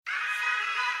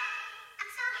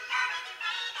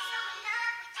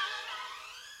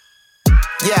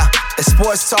Yeah, it's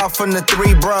sports talk from the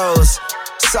three bros.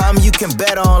 Something you can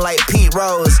bet on like Pete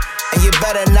Rose. And you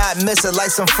better not miss it like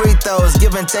some free throws.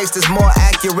 Give and takes is more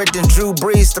accurate than Drew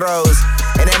Brees throws.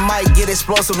 And it might get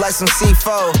explosive like some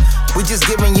C4. We just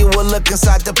giving you a look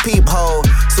inside the peephole.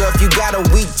 So if you got a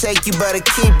weak take, you better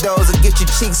keep those or get your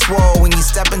cheeks swole when you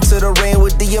step into the ring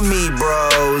with the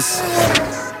Amibros.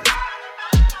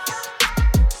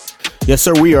 Yes,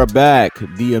 sir, we are back.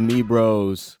 The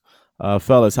Amibros.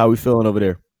 Fellas, how we feeling over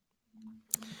there?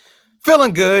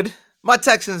 Feeling good. My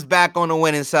Texans back on the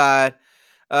winning side.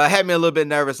 Had me a little bit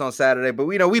nervous on Saturday, but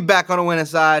we back on the winning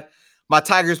side. My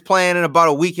Tigers playing in about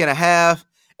a week and a half.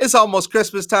 It's almost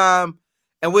Christmas time.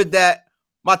 And with that,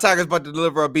 my Tigers about to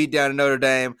deliver a beatdown to Notre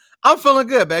Dame. I'm feeling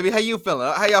good, baby. How you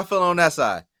feeling? How y'all feeling on that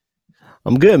side?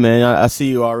 I'm good, man. I see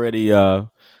you already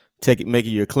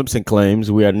making your Clemson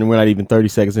claims. We're not even 30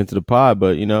 seconds into the pod,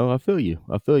 but I feel you.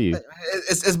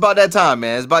 It's about that time,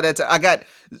 man. It's about that time.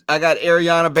 I got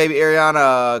Ariana, baby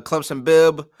Ariana, Clemson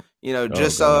bib.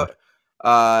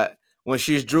 When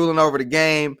she's drooling over the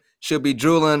game, she'll be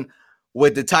drooling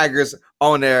with the Tigers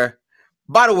on there.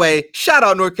 By the way, shout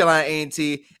out North Carolina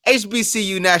A&T,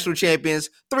 HBCU national champions,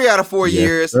 3 out of 4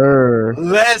 years. Sir.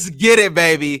 Let's get it,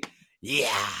 baby. Yeah.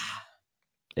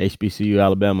 HBCU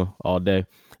Alabama all day.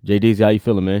 JD's, how you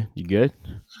feeling, man? You good?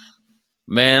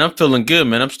 Man, I'm feeling good,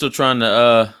 man. I'm still trying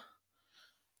to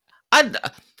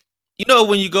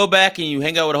when you go back and you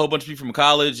hang out with a whole bunch of people from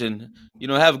college and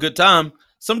have a good time,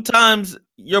 sometimes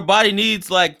your body needs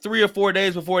like 3 or 4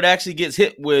 days before it actually gets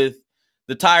hit with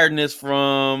the tiredness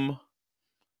from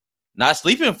not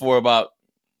sleeping for about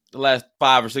the last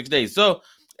 5 or 6 days. So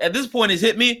at this point, it's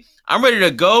hit me. I'm ready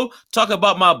to go talk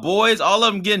about my boys. All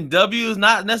of them getting W's,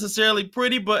 not necessarily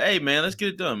pretty, but hey, man, let's get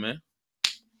it done, man.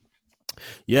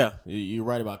 Yeah, you're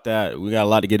right about that. We got a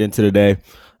lot to get into today.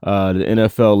 The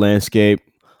NFL landscape,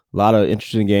 a lot of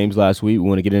interesting games last week. We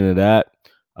want to get into that.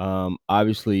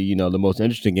 Obviously, the most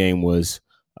interesting game was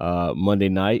Monday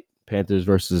night, Panthers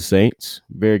versus the Saints.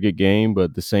 Very good game,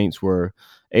 but the Saints were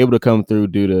able to come through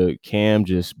due to Cam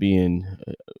just being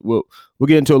we'll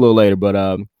get into it a little later,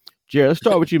 but Jared, let's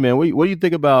start with you, man. What do you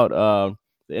think about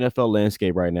the NFL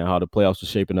landscape right now, how the playoffs are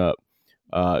shaping up?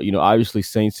 Obviously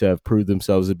Saints have proved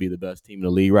themselves to be the best team in the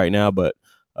league right now, but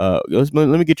let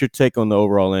me get your take on the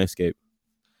overall landscape.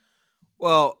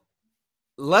 Well,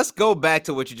 let's go back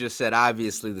to what you just said.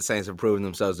 Obviously, the Saints have proven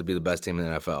themselves to be the best team in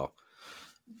the NFL.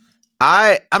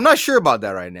 I'm not sure about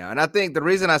that right now, and I think the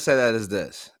reason I say that is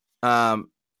this.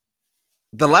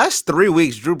 The last 3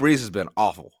 weeks, Drew Brees has been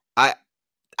awful.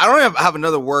 I don't have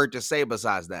another word to say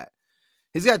besides that.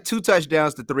 He's got 2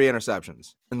 touchdowns to 3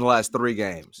 interceptions in the last 3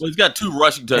 games. Well, he's got 2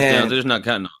 rushing touchdowns. They're just not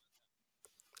counting them.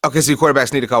 Okay, so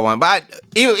quarterbacks need to call one. But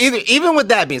even with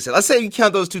that being said, let's say you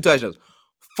count those 2 touchdowns.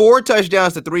 4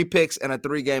 touchdowns to 3 picks in a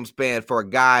 3-game span for a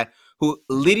guy who,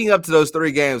 leading up to those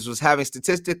 3 games, was having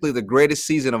statistically the greatest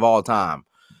season of all time.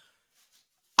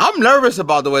 I'm nervous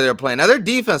about the way they're playing. Now, their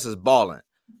defense is balling.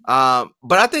 But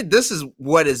I think this is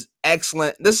what is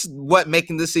excellent. This is what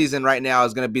making this season right now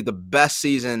is going to be the best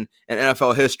season in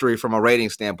NFL history from a rating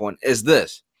standpoint is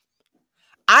this.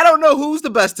 I don't know who's the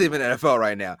best team in NFL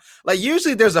right now. Like,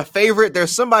 usually there's a favorite.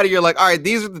 There's somebody you're like, all right,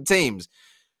 these are the teams.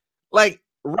 Like,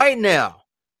 right now,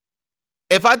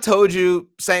 if I told you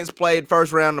Saints played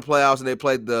first round in the playoffs and they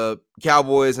played the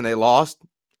Cowboys and they lost,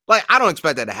 like, I don't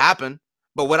expect that to happen.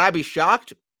 But would I be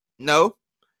shocked? No.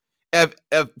 If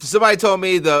somebody told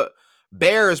me the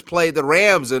Bears played the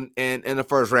Rams in the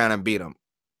first round and beat them,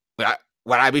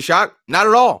 would I be shocked? Not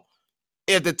at all.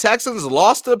 If the Texans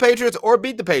lost to the Patriots or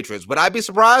beat the Patriots, would I be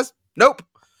surprised? Nope.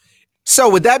 So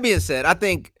with that being said, I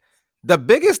think the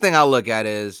biggest thing I look at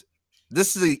is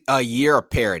this is a year of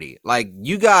parity. Like,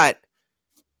 I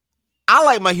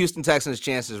like my Houston Texans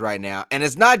chances right now, and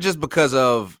it's not just because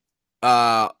of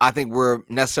I think we're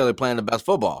necessarily playing the best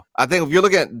football. I think if you're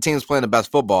looking at the teams playing the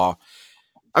best football,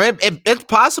 I mean, it's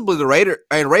possibly the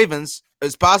Ravens.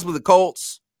 It's possibly the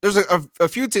Colts. There's a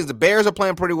few teams. The Bears are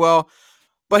playing pretty well.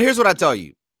 But here's what I tell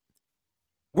you.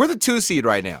 We're the 2 seed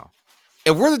right now.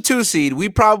 If we're the 2 seed, we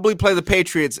probably play the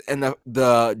Patriots in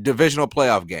the divisional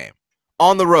playoff game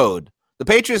on the road. The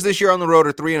Patriots this year on the road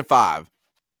are 3-5.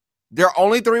 Their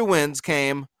only 3 wins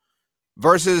came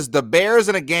versus the Bears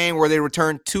in a game where they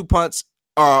returned 2 punts,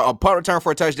 a punt return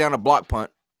for a touchdown, a block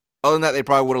punt. Other than that, they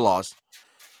probably would have lost.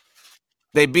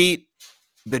 They beat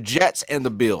the Jets and the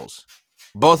Bills.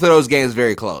 Both of those games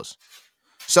very close.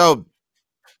 So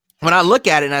when I look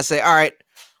at it and I say, all right,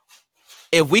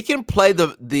 if we can play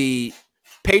the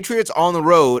Patriots on the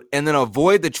road and then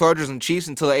avoid the Chargers and Chiefs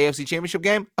until the AFC Championship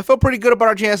game, I feel pretty good about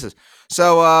our chances.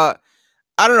 So I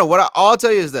don't know. All I'll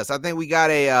tell you is this. I think we got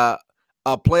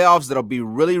playoffs that'll be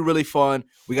really, really fun.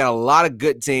 We got a lot of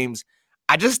good teams.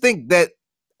 I just think that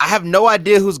I have no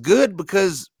idea who's good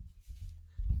because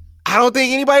I don't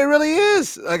think anybody really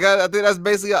is. Like I think that's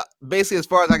basically as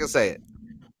far as I can say it.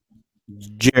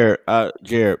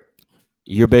 Jared,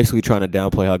 you're basically trying to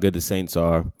downplay how good the Saints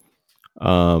are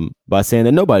by saying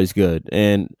that nobody's good.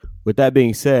 And with that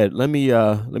being said, let me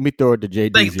throw it to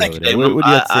JD. Thank you, David. What do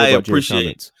you have to say about Jared's appreciate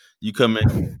comments? you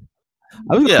coming.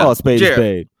 I was gonna call a spade a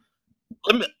spade.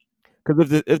 Let me.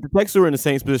 Because if the Texans were in the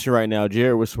Saints position right now,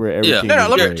 Jared would swear everything. No,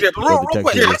 was let me great. real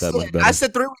quick. I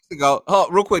said 3 weeks ago.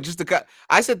 Real quick, just to cut.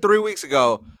 I said 3 weeks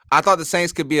ago. I thought the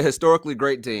Saints could be a historically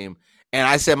great team, and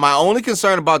I said my only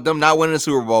concern about them not winning the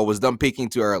Super Bowl was them peaking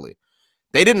too early.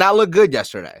 They did not look good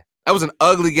yesterday. That was an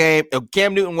ugly game. If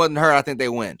Cam Newton wasn't hurt, I think they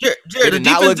win. Jared, they did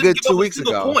not look good 2 weeks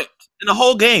ago. Point in the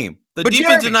whole game, the defense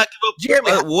Jeremy, did not give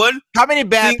up one. How many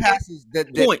bad passes?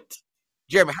 Point.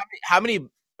 Jeremy, how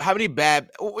many bad?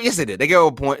 Yes, they did. They gave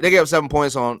up a point. They gave up 7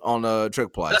 points on a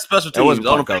trick play. That's special teams.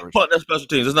 On a fake punt, that's special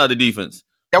teams. It's not the defense.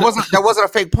 That wasn't a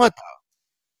fake punt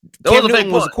though. Cam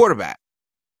Newton was a quarterback.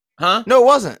 Huh? No, it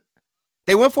wasn't.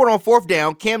 They went for it on fourth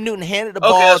down. Cam Newton handed the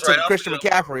ball to Christian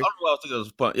McCaffrey.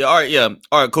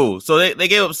 All right, cool. So they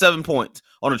gave up 7 points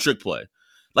on a trick play.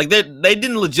 Like they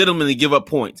didn't legitimately give up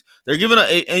points. They're giving up,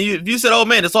 and if you said, "Oh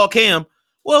man, it's all Cam."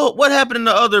 Well, what happened in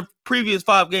the other previous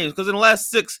 5 games? Because in the last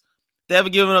 6, they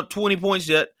haven't given up 20 points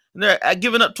yet, and they're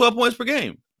giving up 12 points per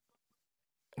game.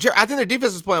 I think their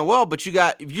defense is playing well, but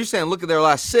if you're saying look at their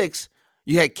last 6,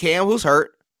 you had Cam who's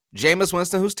hurt, Jameis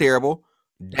Winston who's terrible,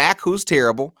 Dak who's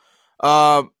terrible,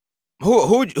 who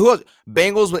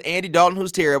Bengals with Andy Dalton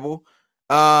who's terrible.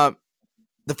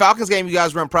 The Falcons game you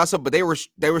guys were impressive, but they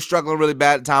were struggling really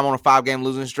bad at the time on a 5-game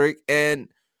losing streak. And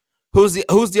who's the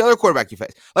other quarterback you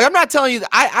face? Like I'm not telling you that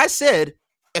I said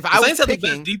if I was picking the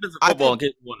best defensive football in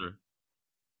case you wonder.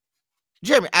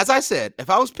 Jeremy, as I said,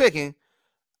 if I was picking,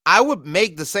 I would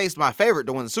make the Saints my favorite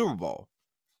to win the Super Bowl.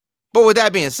 But with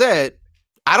that being said,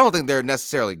 I don't think they're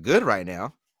necessarily good right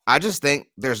now. I just think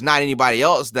there's not anybody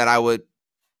else that I would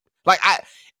like.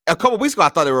 A couple weeks ago, I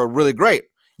thought they were really great.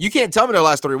 You can't tell me the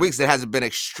last 3 weeks that hasn't been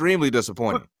extremely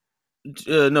disappointing.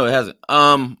 No, it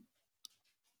hasn't.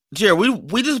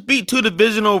 Jared, we just beat 2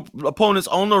 divisional opponents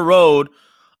on the road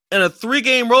in a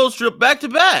 3-game road trip back to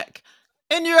back.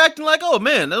 And you're acting like, oh,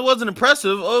 man, that wasn't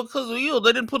impressive. Oh, because of you.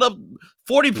 They didn't put up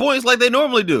 40 points like they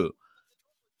normally do.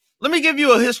 Let me give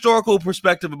you a historical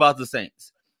perspective about the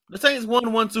Saints. The Saints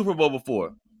won 1 Super Bowl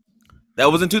before.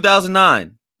 That was in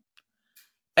 2009.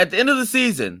 At the end of the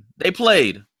season, they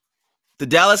played the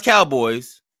Dallas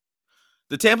Cowboys,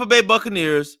 the Tampa Bay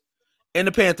Buccaneers, and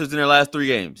the Panthers in their last 3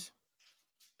 games.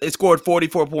 They scored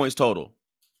 44 points total.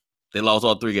 They lost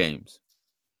all 3 games.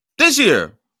 This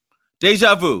year,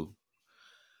 deja vu.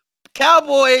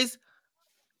 Cowboys,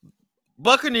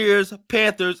 Buccaneers,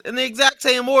 Panthers in the exact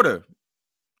same order.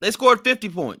 They scored 50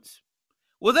 points.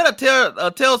 Was that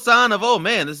a tell sign of, oh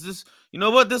man, this is, you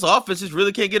know what, this offense just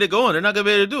really can't get it going. They're not going to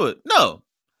be able to do it. No.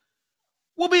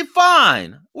 We'll be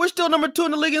fine. We're still number 2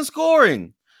 in the league in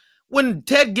scoring. When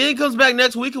Ted Ginn comes back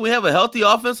next week and we have a healthy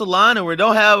offensive line and we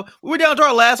were down to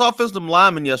our last offensive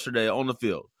lineman yesterday on the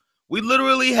field. We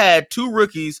literally had 2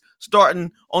 rookies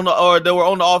starting they were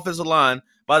on the offensive line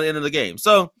by the end of the game.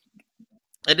 So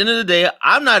at the end of the day,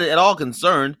 I'm not at all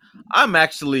concerned. I'm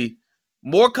actually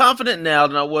more confident now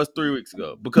than I was 3 weeks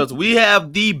ago because we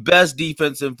have the best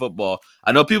defense in football.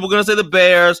 I know people are going to say the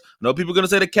Bears. I know people are going to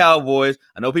say the Cowboys.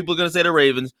 I know people are going to say the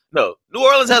Ravens. No, New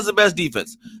Orleans has the best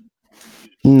defense.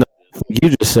 No,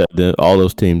 you just said that all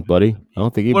those teams, buddy. I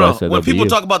don't think anybody said that. When people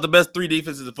talk about the best 3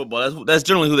 defenses in football, that's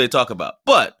generally who they talk about.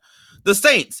 But the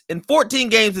Saints, in 14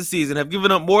 games this season, have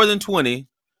given up more than 20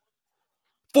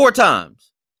 4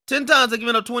 times. 10 times they've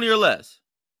given up 20 or less.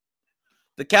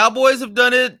 The Cowboys have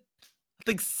done it, I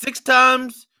think 6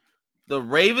 times. The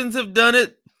Ravens have done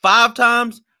it 5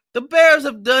 times. The Bears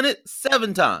have done it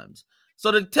 7 times.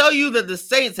 So to tell you that the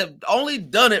Saints have only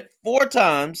done it 4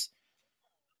 times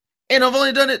and have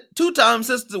only done it 2 times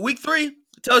since the week 3, it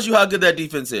tells you how good that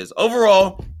defense is.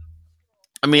 Overall,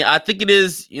 I mean, I think it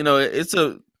is, it's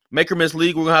a make or miss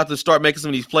league. We're going to have to start making some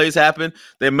of these plays happen.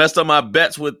 They messed up my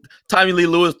bets with Tommy Lee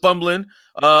Lewis fumbling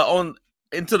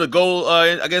into the goal,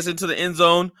 into the end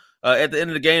zone at the end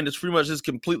of the game. That's pretty much just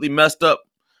completely messed up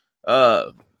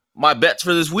my bets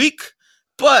for this week.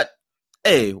 But,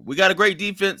 hey, we got a great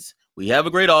defense. We have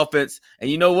a great offense. And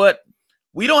you know what?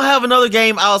 We don't have another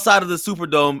game outside of the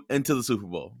Superdome into the Super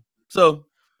Bowl. So,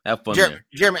 have fun there.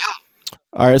 Jeremy.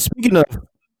 All right, speaking of,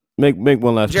 make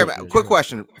one last Jeremy, quick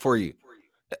question for you.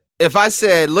 If I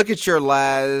said, look at your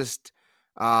last,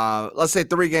 let's say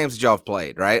 3 games that y'all have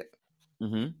played, right?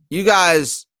 You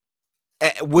guys,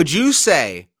 would you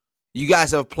say you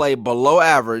guys have played below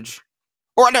average,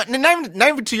 or not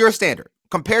even to your standard,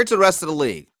 compared to the rest of the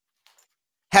league?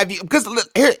 Have you? Because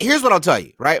here's what I'll tell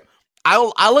you, right?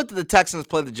 I looked at the Texans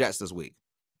play the Jets this week.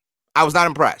 I was not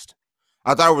impressed.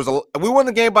 I thought it was we won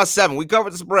the game by 7. We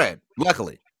covered the spread,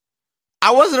 luckily.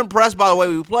 I wasn't impressed by the way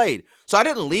we played. So I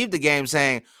didn't leave the game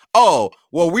saying, oh,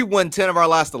 well, we won 10 of our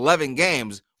last 11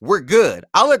 games. We're good.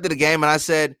 I looked at the game and I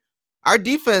said, our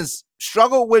defense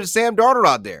struggled with Sam Darnold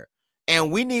out there,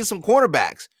 and we need some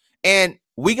cornerbacks. And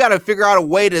we got to figure out a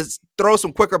way to throw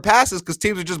some quicker passes because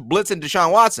teams are just blitzing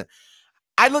Deshaun Watson.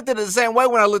 I looked at it the same way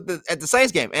when I looked at the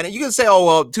Saints game. And you can say, oh,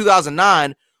 well,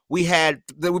 2009, we played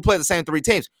the same 3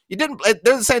 teams. You didn't.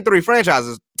 They're the same 3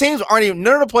 franchises. Teams aren't even.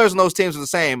 None of the players on those teams are the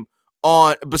same.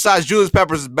 Besides Julius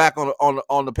Peppers is back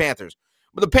on the Panthers,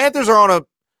 but the Panthers are on a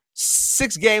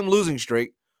 6-game losing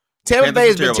streak. Tampa Bay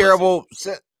has been terrible.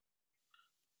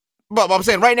 But I'm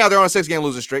saying right now they're on a 6-game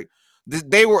losing streak.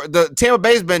 The Tampa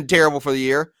Bay's been terrible for the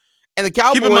year, and the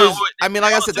Cowboys. I mean,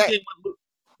 like I said,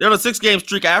 they're on a 6-game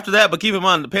streak after that. But keep in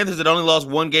mind, the Panthers had only lost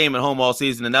 1 game at home all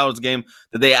season, and that was a game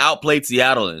that they outplayed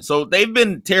Seattle in. So they've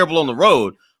been terrible on the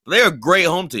road, but they're a great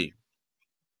home team.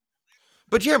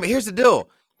 But Jeremy, here's the deal.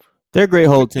 They're a great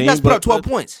whole team. You guys put up 12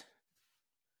 points.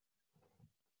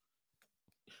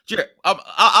 Jerry,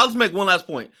 I'll just make one last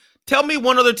point. Tell me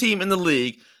one other team in the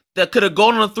league that could have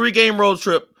gone on a 3-game road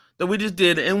trip that we just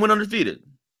did and went undefeated.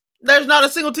 There's not a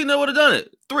single team that would have done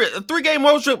it. A 3-game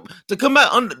road trip to come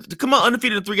out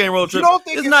undefeated in a 3-game road trip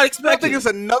is not expected. I think it's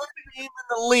another team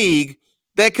in the league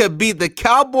that could beat the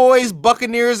Cowboys,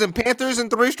 Buccaneers, and Panthers in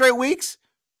 3 straight weeks.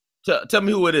 Tell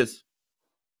me who it is.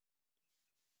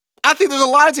 I think there's a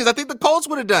lot of teams. I think the Colts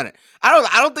would have done it. I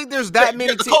don't think there's that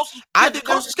many teams. The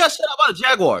Colts just got shut out by the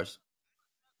Jaguars.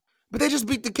 But they just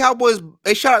beat the Cowboys.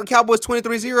 They shot out the Cowboys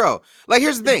 23-0. Like,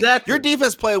 here's the thing. Exactly. Your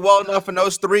defense played well enough in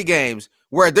those 3 games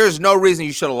where there's no reason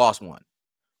you should have lost one.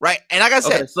 Right? And like I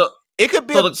said, it could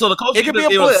be so the Colts could be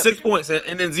able 6 points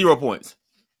and then 0 points.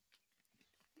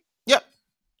 Yep.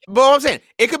 But what I'm saying,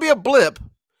 it could be a blip.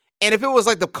 And if it was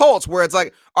like the Colts, where it's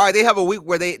like, all right, they have a week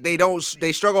where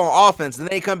they struggle on offense, and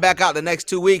then they come back out the next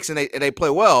 2 weeks and they play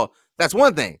well, that's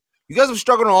one thing. You guys have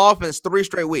struggled on offense 3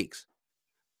 straight weeks.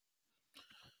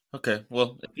 Okay,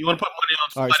 well, if you want to put money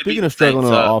on somebody, all right, speaking of struggling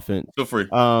on offense, feel free.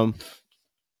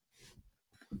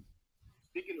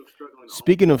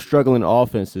 Speaking of struggling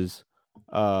offenses,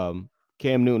 Cam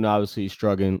Newton obviously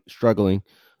struggling.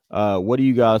 What do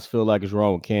you guys feel like is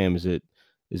wrong with Cam? Is it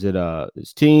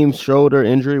his team shoulder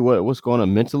injury? What's going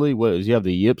on mentally? Does he have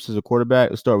the yips as a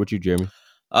quarterback? Let's start with you, Jeremy.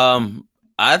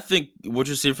 I think what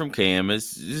you're seeing from Cam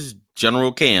is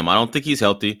general Cam. I don't think he's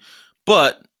healthy,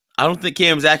 but I don't think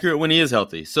Cam's accurate when he is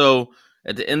healthy. So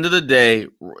at the end of the day,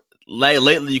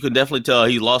 lately you can definitely tell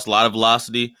he lost a lot of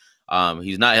velocity.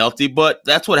 He's not healthy, but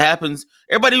that's what happens.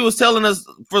 Everybody was telling us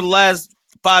for the last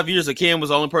 5 years that Cam was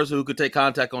the only person who could take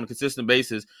contact on a consistent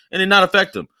basis and it not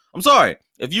affect him. I'm sorry.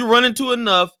 If you run into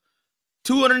enough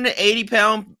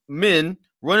 280-pound men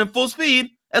running full speed,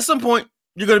 at some point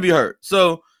you're going to be hurt.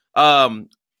 So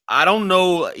I don't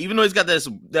know. Even though he's got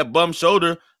that bum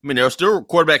shoulder, I mean, there were still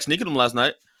quarterbacks sneaking him last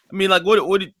night. I mean, like, what?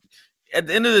 At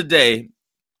the end of the day,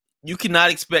 you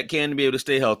cannot expect Cam to be able to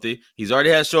stay healthy. He's already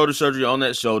had shoulder surgery on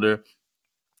that shoulder.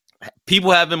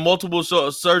 People having multiple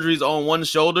surgeries on one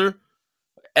shoulder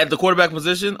at the quarterback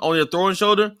position, on your throwing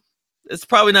shoulder, it's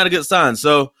probably not a good sign.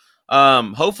 So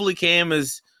hopefully Cam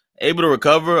is able to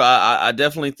recover. I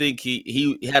definitely think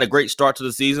he had a great start to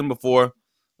the season before,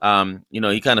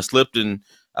 he kind of slipped, and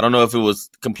I don't know if it was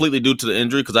completely due to the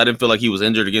injury because I didn't feel like he was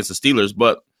injured against the Steelers,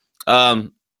 but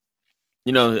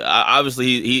obviously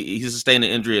he sustained an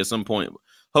injury at some point.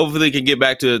 Hopefully he can get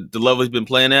back to the level he's been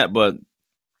playing at, but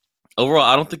overall,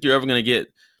 I don't think you're ever going to get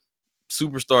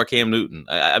superstar Cam Newton.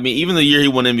 I mean, even the year he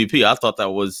won MVP, I thought that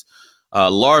was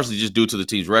largely just due to the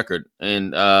team's record.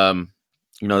 And, that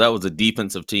was a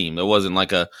defensive team. It wasn't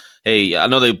like I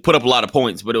know they put up a lot of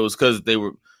points, but it was because they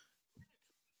were.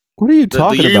 What are you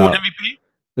talking the year about? He won MVP?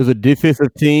 It was a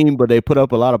defensive team, but they put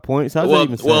up a lot of points. How's that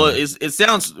even sound? Well, it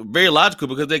sounds very logical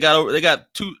because they got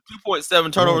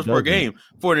 2.7 turnovers per game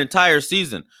for an entire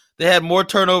season. They had more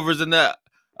turnovers than that.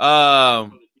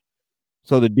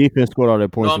 So the defense scored all their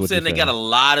points. No, I'm saying they got a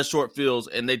lot of short fields,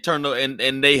 and they turned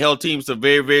and they held teams to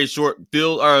very, very short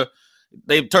field. Or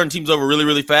they turned teams over really,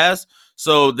 really fast.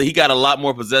 So he got a lot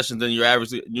more possessions than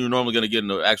you're normally going to get in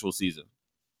the actual season.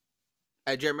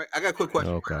 Hey, Jeremy, I got a quick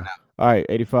question. Okay. All right,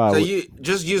 85. So you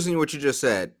just using what you just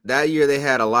said, that year they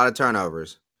had a lot of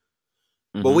turnovers.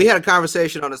 Mm-hmm. But we had a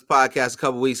conversation on this podcast a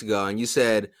couple weeks ago, and you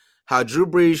said how Drew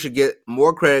Brees should get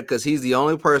more credit because he's the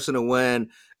only person to win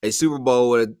a Super Bowl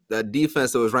with a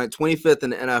defense that was ranked 25th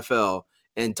in the NFL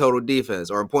in total defense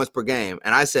or in points per game.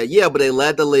 And I said, yeah, but they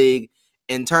led the league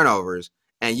in turnovers.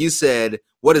 And you said,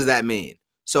 what does that mean?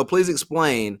 So please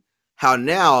explain how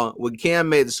now when Cam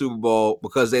made the Super Bowl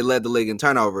because they led the league in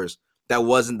turnovers, that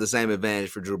wasn't the same advantage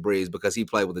for Drew Brees because he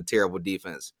played with a terrible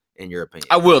defense, in your opinion.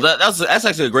 I will. That's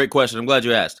actually a great question. I'm glad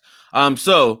you asked.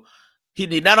 So he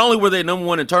not only were they number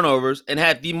one in turnovers and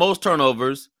had the most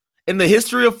turnovers in the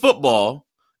history of football,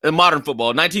 in modern football.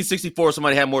 1964,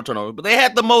 somebody had more turnovers, but they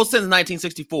had the most since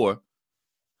 1964.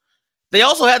 They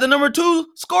also had the number 2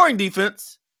 scoring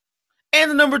defense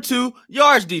and the number 2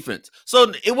 yards defense.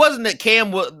 So it wasn't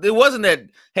that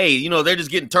hey, they're just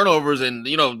getting turnovers and,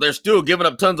 they're still giving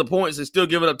up tons of points and still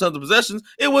giving up tons of possessions.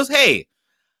 It was, hey,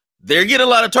 they're getting a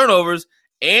lot of turnovers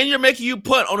and you're making you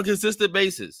punt on a consistent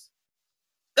basis.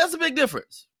 That's a big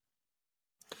difference.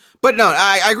 But no,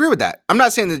 I agree with that. I'm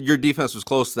not saying that your defense was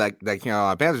close to that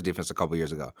Carolina Panthers defense a couple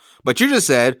years ago. But you just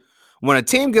said when a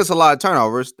team gets a lot of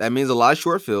turnovers, that means a lot of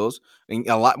short fields and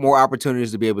a lot more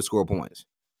opportunities to be able to score points.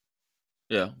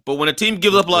 Yeah, but when a team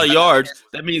gives up a lot of yards,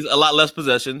 that means a lot less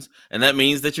possessions, and that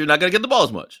means that you're not going to get the ball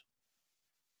as much.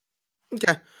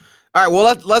 Okay. All right,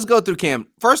 well, let's go through Cam.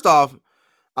 First off,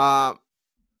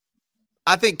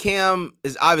 I think Cam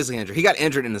is obviously injured. He got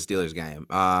injured in the Steelers game.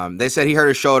 They said he hurt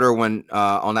his shoulder when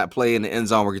on that play in the end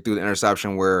zone where he threw the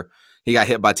interception where he got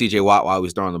hit by T.J. Watt while he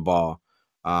was throwing the ball.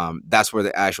 That's where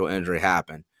the actual injury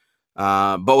happened.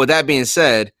 But with that being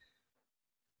said,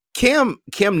 Cam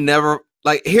never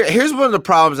 – here's one of the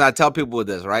problems I tell people with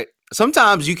this, right?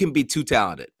 Sometimes you can be too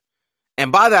talented.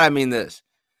 And by that I mean this.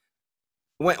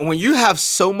 When you have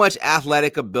so much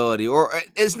athletic ability, or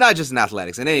it's not just in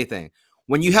athletics, in anything,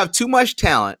 when you have too much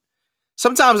talent,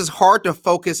 sometimes it's hard to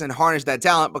focus and harness that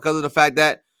talent because of the fact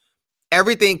that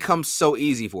everything comes so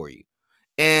easy for you.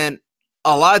 And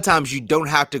a lot of times you don't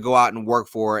have to go out and work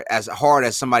for it as hard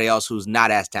as somebody else who's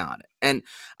not as talented. And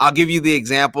I'll give you the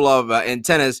example of in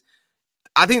tennis,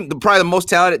 I think probably the most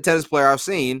talented tennis player I've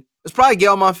seen is probably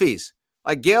Gael Monfils.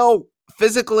 Like Gael,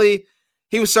 physically,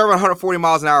 he was serving 140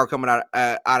 miles an hour coming out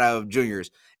of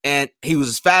juniors. And he was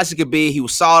as fast as he could be. He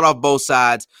was solid off both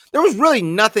sides. There was really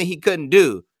nothing he couldn't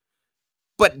do.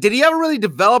 But did he ever really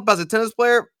develop as a tennis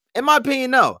player? In my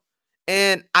opinion, no.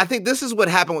 And I think this is what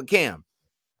happened with Cam.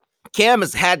 Cam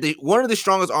has had one of the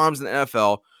strongest arms in the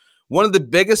NFL, one of the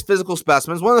biggest physical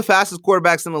specimens, one of the fastest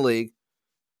quarterbacks in the league.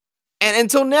 And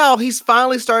until now, he's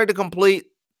finally started to complete,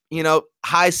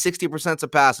 high 60%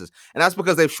 of passes. And that's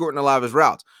because they've shortened a lot of his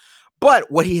routes.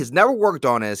 But what he has never worked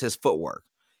on is his footwork.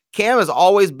 Cam has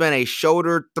always been a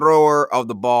shoulder thrower of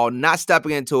the ball, not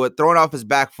stepping into it, throwing off his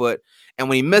back foot. And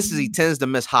when he misses, he tends to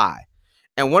miss high.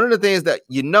 And one of the things that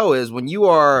is when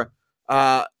you're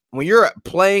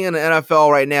playing in the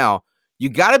NFL right now, you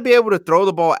got to be able to throw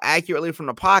the ball accurately from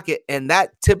the pocket. And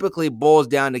that typically boils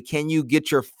down to, can you get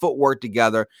your footwork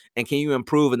together and can you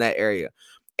improve in that area?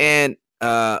 And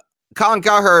Colin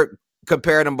Cowherd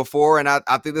compared him before, and I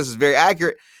think this is very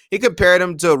accurate. He compared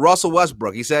him to Russell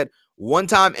Westbrook. He said,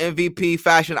 one-time MVP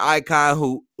fashion icon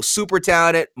who was super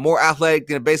talented, more athletic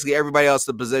than basically everybody else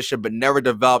in the position, but never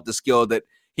developed the skill that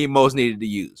he most needed to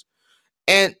use.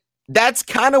 And that's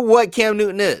kind of what Cam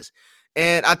Newton is.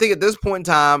 And I think at this point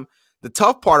in time, the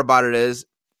tough part about it is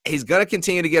he's going to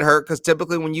continue to get hurt because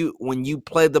typically when you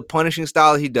play the punishing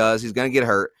style he does, he's going to get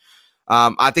hurt.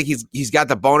 I think he's got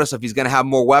the bonus if he's going to have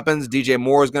more weapons. DJ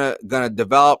Moore is going to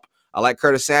develop. I like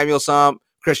Curtis Samuel some.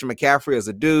 Christian McCaffrey is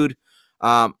a dude.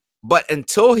 But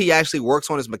until he actually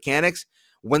works on his mechanics,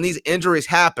 when these injuries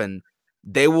happen,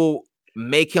 they will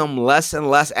make him less and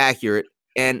less accurate.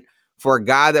 And for a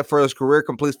guy that for his career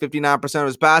completes 59% of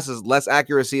his passes, less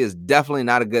accuracy is definitely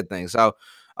not a good thing. So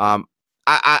I'm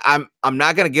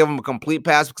not going to give him a complete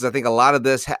pass because I think a lot of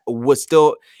this was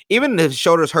still, even if his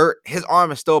shoulders hurt, his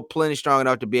arm is still plenty strong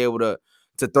enough to be able to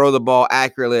throw the ball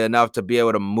accurately enough to be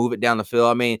able to move it down the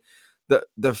field. I mean,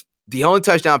 the only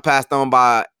touchdown pass thrown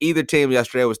by either team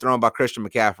yesterday was thrown by Christian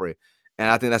McCaffrey, and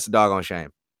I think that's a doggone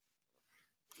shame.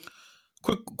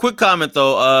 Quick comment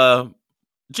though,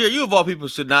 Jerry, you of all people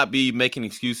should not be making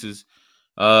excuses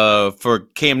for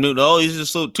Cam Newton. Oh, he's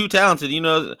just too talented.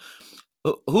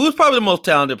 Who's probably the most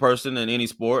talented person in any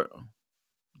sport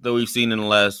that we've seen in the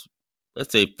last,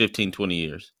 let's say, 15, 20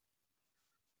 years?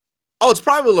 Oh, it's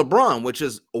probably LeBron, which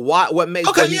is what makes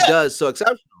what he does so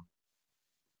exceptional.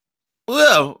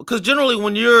 Well, because generally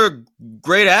when you're a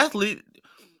great athlete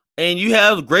and you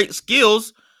have great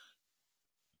skills,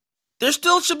 there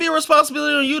still should be a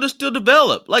responsibility on you to still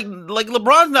develop. Like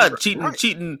LeBron's not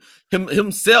cheating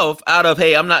himself out of,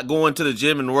 hey, I'm not going to the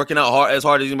gym and working out as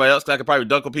hard as anybody else because I could probably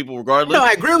dunk on people regardless. No,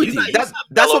 I agree with you.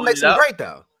 That's what makes him great,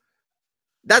 though.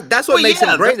 That's what makes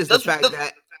him great is the fact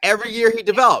that every year he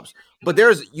develops. But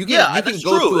you can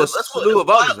go through a slew of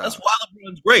others. That's why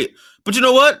LeBron's great. But you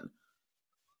know what?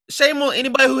 Shame on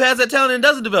anybody who has that talent and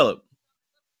doesn't develop.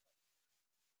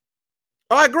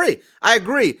 Oh, I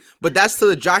agree. But that's to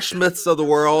the Josh Smiths of the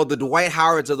world, the Dwight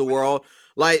Howards of the world.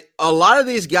 Like, a lot of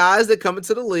these guys that come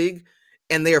into the league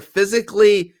and they are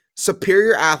physically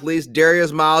superior athletes,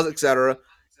 Darius Miles, etc.,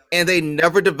 and they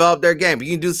never develop their game.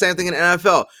 You can do the same thing in the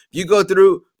NFL. You go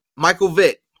through Michael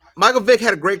Vick. Michael Vick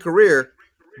had a great career,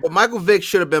 but Michael Vick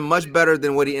should have been much better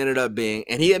than what he ended up being.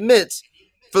 And he admits,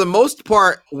 for the most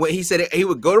part, when he said he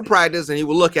would go to practice and he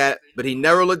would look at it, but he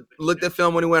never looked at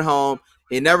film when he went home.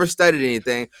 He never studied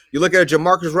anything. You look at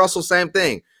Jamarcus Russell, same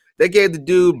thing. They gave the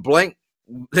dude blank.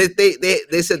 They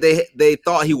said they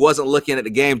thought he wasn't looking at the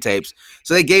game tapes,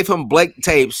 so they gave him blank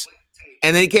tapes.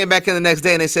 And then he came back in the next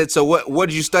day and they said, "So what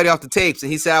did you study off the tapes?"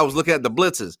 And he said, "I was looking at the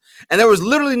blitzes." And there was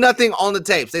literally nothing on the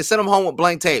tapes. They sent him home with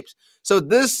blank tapes. So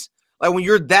this, like, when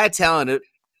you're that talented,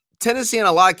 tendency in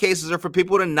a lot of cases are for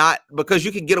people to not, because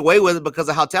you can get away with it because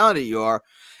of how talented you are.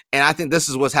 And I think this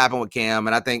is what's happened with Cam.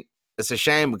 And I think it's a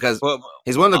shame because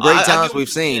he's one of the great talents we've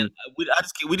seen.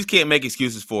 We just can't make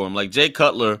excuses for him. Like Jay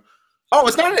Cutler. Oh,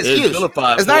 it's not an excuse. It's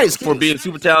not an excuse for being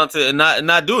super talented and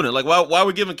not doing it. Like, why are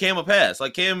we giving Cam a pass?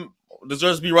 Like, Cam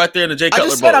deserves to be right there in the Jay Cutler. I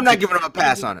just said I'm not giving him a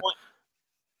pass on it.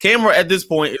 Cam at this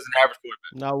point is an average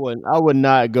quarterback. I would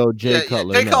not go Jay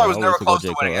Cutler. Jay Cutler was never close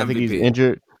to winning MVP. I think he's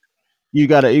injured. You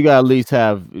gotta at least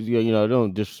have,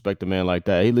 don't disrespect a man like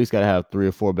that. He at least gotta have 3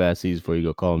 or 4 bad seasons before you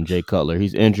go call him Jay Cutler.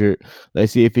 He's injured.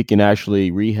 Let's see if he can actually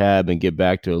rehab and get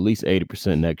back to at least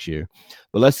 80% next year.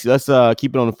 But let's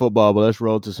keep it on the football. But let's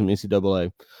roll to some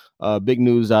NCAA. Big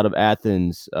news out of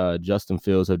Athens. Justin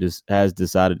Fields has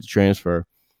decided to transfer.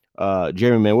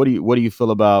 Jeremy, man, what do you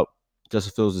feel about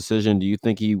Justin Fields' decision? Do you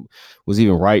think he was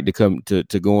even right to come to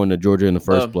go into Georgia in the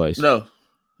first place? No,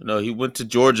 he went to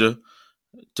Georgia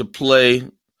to play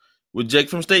with Jake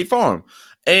from State Farm.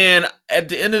 And at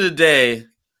the end of the day,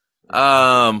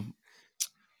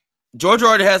 Georgia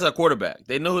already has a quarterback.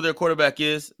 They know who their quarterback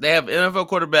is. They have an NFL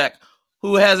quarterback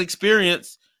who has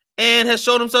experience and has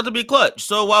shown himself to be clutch.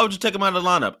 So why would you take him out of the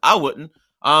lineup? I wouldn't.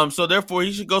 So therefore,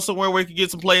 he should go somewhere where he can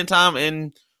get some playing time.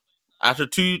 And after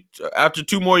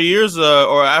two more years,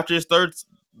 or after his third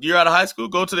year out of high school,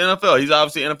 go to the NFL. He's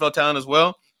obviously an NFL talent as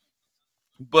well.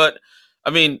 But I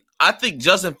mean, I think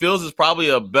Justin Fields is probably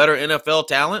a better NFL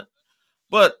talent,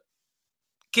 but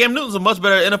Cam Newton's a much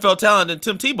better NFL talent than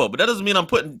Tim Tebow. But that doesn't mean I'm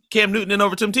putting Cam Newton in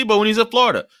over Tim Tebow when he's in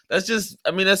Florida. That's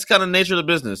kind of nature of the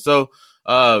business. So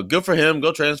good for him.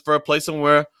 Go transfer, play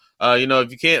somewhere.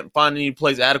 If you can't find any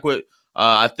place adequate,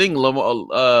 I think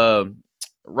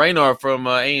Raynor from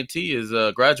A&T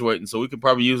is graduating, so we could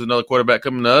probably use another quarterback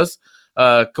coming to us.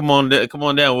 Come on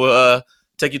down. We'll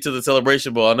take you to the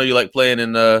Celebration Bowl. I know you like playing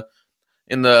in the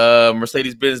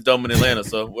Mercedes-Benz Dome in Atlanta,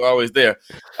 so we're always there.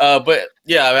 But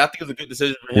yeah, I think it's a good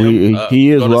decision for him.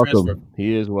 He is welcome. Transfer.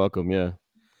 He is welcome. Yeah.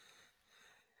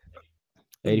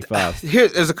 85.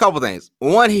 There's a couple things.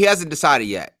 One, he hasn't decided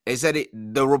yet. They said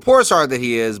the reports are that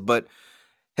he is, but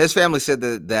his family said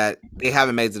that they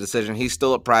haven't made the decision. He's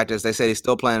still at practice. They said he's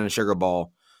still playing in the Sugar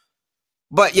Bowl.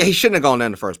 But yeah, he shouldn't have gone there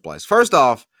in the first place. First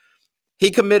off, he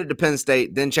committed to Penn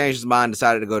State, then changed his mind,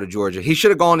 decided to go to Georgia. He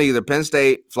should have gone to either Penn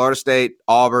State, Florida State,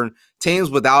 Auburn, teams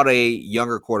without a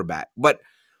younger quarterback. But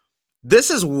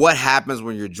this is what happens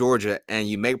when you're Georgia and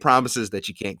you make promises that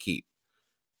you can't keep.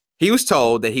 He was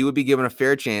told that he would be given a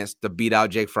fair chance to beat out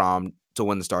Jake Fromm to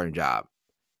win the starting job.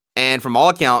 And from all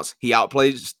accounts, he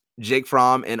outplayed Jake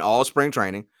Fromm in all spring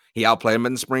training. He outplayed him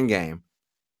in the spring game.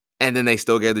 And then they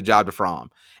still gave the job to Fromm.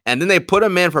 And then they put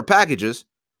him in for packages.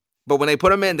 But when they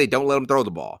put him in, they don't let him throw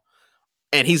the ball.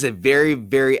 And he's a very,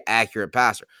 very accurate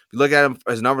passer. If you look at him,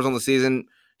 his numbers on the season,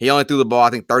 he only threw the ball, I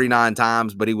think, 39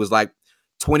 times, but he was like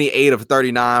 28 of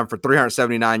 39 for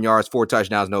 379 yards, 4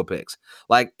 touchdowns, no picks.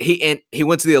 Like he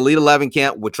went to the Elite 11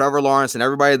 camp with Trevor Lawrence and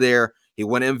everybody there. He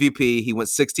won MVP. He went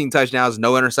 16 touchdowns,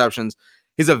 no interceptions.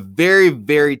 He's a very,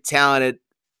 very talented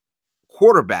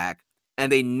quarterback,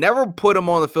 and they never put him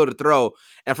on the field to throw.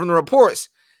 And from the reports,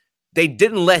 they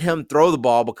didn't let him throw the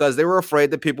ball because they were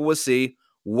afraid that people would see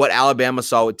what Alabama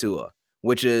saw with Tua,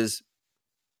 which is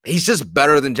he's just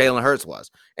better than Jalen Hurts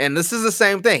was. And this is the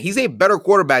same thing. He's a better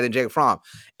quarterback than Jake Fromm.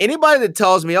 Anybody that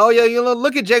tells me, oh, yeah,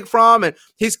 look at Jake Fromm and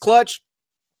he's clutch,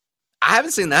 I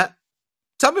haven't seen that.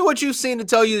 Tell me what you've seen to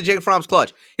tell you that Jake Fromm's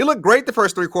clutch. He looked great the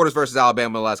first 3 quarters versus Alabama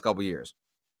in the last couple of years.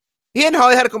 He hadn't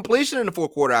hardly had a completion in the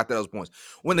fourth quarter after those points.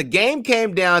 When the game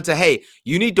came down to, hey,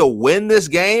 you need to win this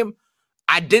game,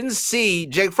 I didn't see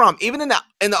Jake Fromm. Even in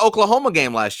the Oklahoma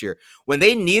game last year, when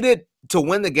they needed to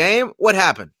win the game, what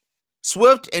happened?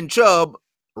 Swift and Chubb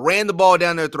ran the ball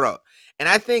down their throat. And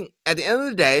I think at the end of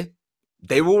the day,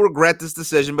 they will regret this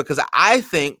decision because I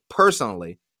think,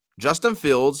 personally, Justin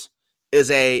Fields is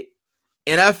a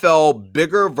NFL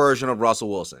bigger version of Russell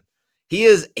Wilson. He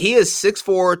is 6'4",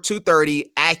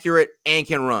 230, accurate, and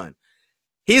can run.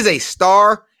 He's a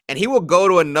star, and he will go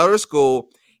to another school.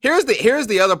 Here's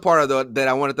the other part of that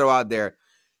I want to throw out there.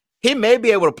 He may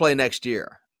be able to play next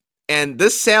year. And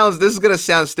this is going to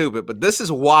sound stupid, but this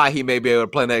is why he may be able to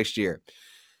play next year.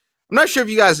 I'm not sure if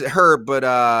you guys heard,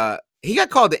 but he got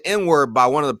called the N-word by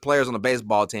one of the players on the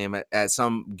baseball team at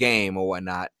some game or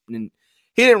whatnot. And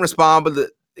he didn't respond,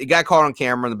 but he got caught on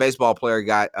camera, and the baseball player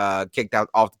got kicked out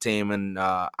off the team, and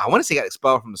I want to say he got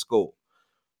expelled from the school.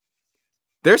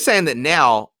 They're saying that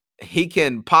now he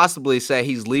can possibly say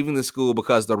he's leaving the school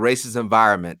because the racist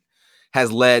environment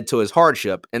has led to his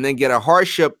hardship, and then get a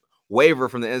hardship waiver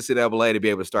from the NCAA to be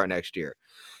able to start next year.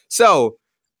 So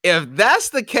if that's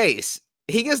the case,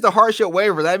 he gets the hardship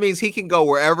waiver. That means he can go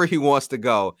wherever he wants to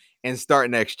go and start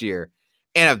next year.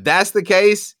 And if that's the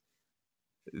case,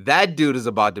 that dude is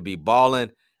about to be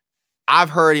balling. I've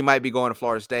heard he might be going to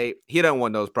Florida State. He doesn't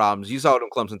want those problems. You saw what them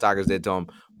Clemson Tigers did to him.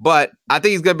 But I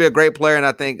think he's going to be a great player, and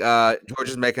I think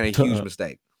Georgia's making a huge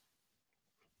mistake.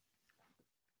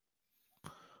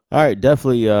 All right,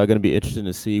 definitely going to be interesting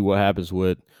to see what happens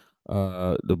with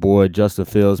the boy Justin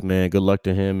Fields, man. Good luck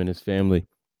to him and his family.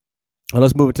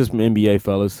 Let's move into some NBA,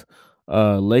 fellas.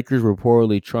 Lakers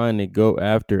reportedly trying to go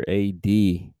after AD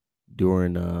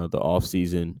during the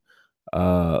offseason.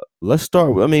 Let's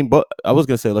start. But I was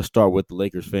gonna say let's start with the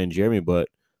Lakers fan Jeremy, but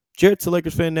Jarrett's a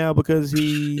Lakers fan now because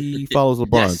he follows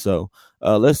LeBron. Yes. So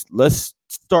let's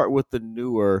start with the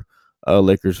newer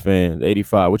Lakers fan,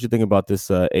 85. What you think about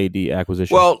this AD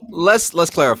acquisition? Well, let's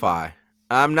clarify.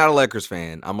 I'm not a Lakers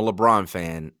fan. I'm a LeBron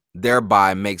fan.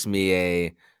 Thereby makes me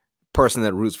a person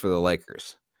that roots for the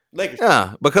Lakers.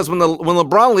 Yeah, because when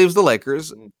LeBron leaves the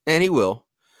Lakers, and he will,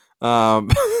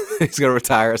 he's gonna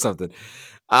retire or something,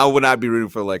 I would not be rooting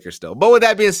for the Lakers still. But with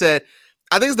that being said,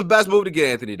 I think it's the best move to get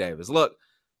Anthony Davis. Look,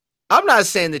 I'm not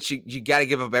saying that you got to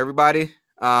give up everybody,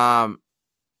 but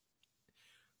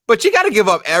you got to give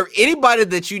up anybody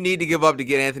that you need to give up to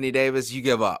get Anthony Davis. You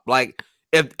give up. Like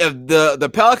if the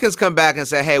Pelicans come back and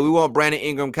say, "Hey, we want Brandon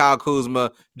Ingram, Kyle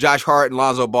Kuzma, Josh Hart, and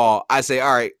Lonzo Ball," I say,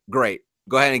 "All right, great.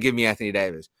 Go ahead and give me Anthony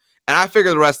Davis," and I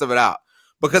figure the rest of it out.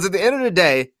 Because at the end of the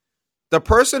day, the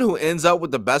person who ends up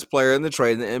with the best player in the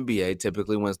trade in the NBA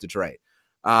typically wins the trade.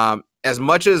 As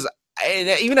much as,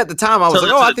 even at the time, I was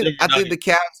like, I think the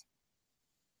Cavs.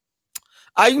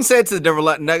 I can say it to the Denver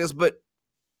Nuggets, but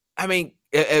I mean,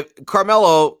 if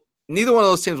Carmelo, neither one of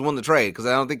those teams won the trade because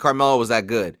I don't think Carmelo was that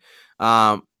good.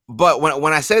 But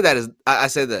when I say that, I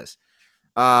say this: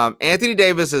 Anthony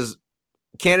Davis is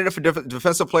candidate for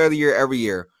Defensive Player of the Year every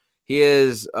year. He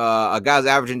is a guy's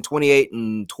averaging 28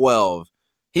 and 12.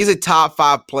 He's a top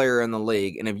 5 player in the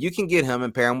league. And if you can get him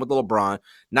and pair him with LeBron,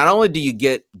 not only do you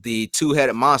get the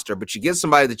two-headed monster, but you get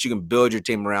somebody that you can build your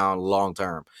team around long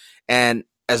term. And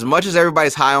as much as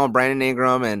everybody's high on Brandon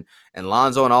Ingram and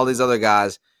Lonzo and all these other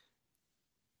guys,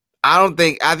 I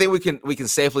think we can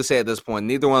safely say at this point,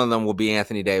 neither one of them will be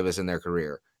Anthony Davis in their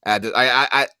career.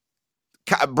 Brandon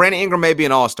Ingram may be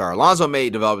an all-star. Lonzo may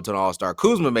develop into an all-star.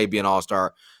 Kuzma may be an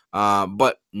all-star.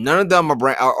 But none of them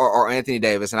are Anthony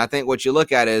Davis. And I think what you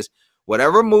look at is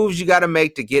whatever moves you got to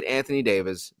make to get Anthony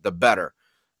Davis, the better.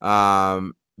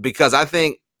 Because I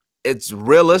think it's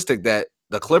realistic that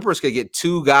the Clippers could get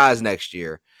 2 guys next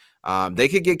year. They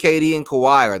could get KD and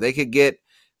Kawhi, or they could get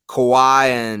Kawhi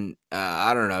and,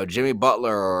 I don't know, Jimmy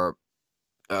Butler or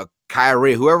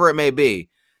Kyrie, whoever it may be.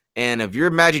 And if you're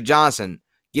Magic Johnson,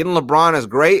 getting LeBron is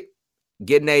great.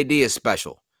 Getting AD is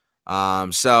special.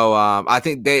 So I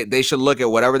think they should look at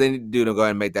whatever they need to do to go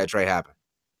ahead and make that trade happen.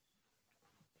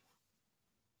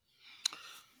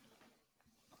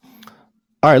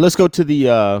 All right, let's go to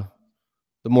the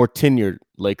more tenured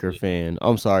Laker fan.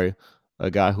 I'm sorry,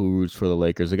 a guy who roots for the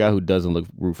Lakers. A guy who doesn't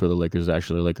root for the Lakers is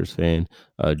actually a Lakers fan.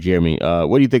 Jeremy,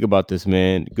 what do you think about this,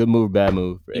 man? Good move, bad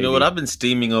move? You know what? I've been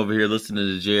steaming over here listening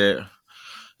to Jarrett,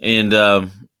 and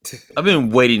I've been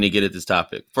waiting to get at this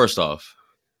topic. First off,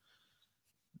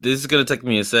 this is going to take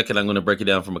me a second. I'm going to break it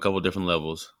down from a couple of different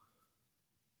levels.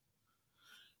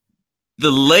 The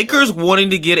Lakers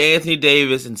wanting to get Anthony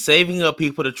Davis and saving up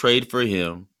people to trade for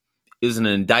him is an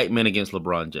indictment against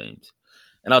LeBron James.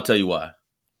 And I'll tell you why.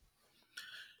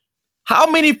 How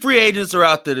many free agents are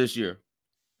out there this year?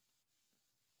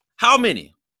 How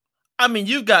many? I mean,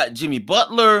 you've got Jimmy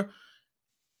Butler,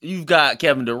 you've got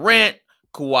Kevin Durant,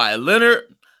 Kawhi Leonard,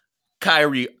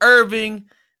 Kyrie Irving,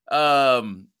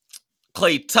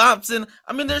 Klay Thompson.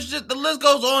 I mean, there's just the list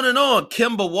goes on and on.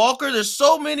 Kemba Walker. There's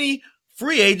so many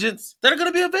free agents that are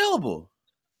going to be available.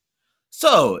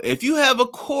 So if you have a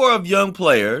core of young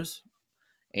players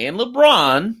and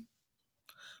LeBron,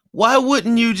 why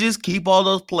wouldn't you just keep all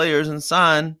those players and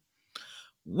sign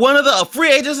one of the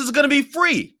free agents is going to be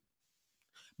free?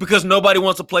 Because nobody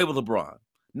wants to play with LeBron.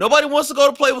 Nobody wants to go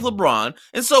to play with LeBron.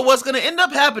 And so what's going to end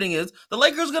up happening is the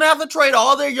Lakers are going to have to trade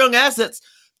all their young assets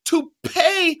to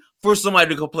pay for somebody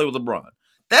to go play with LeBron.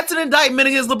 That's an indictment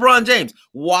against LeBron James.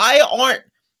 Why aren't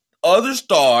other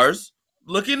stars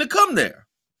looking to come there?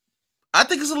 I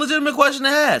think it's a legitimate question to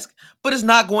ask, but it's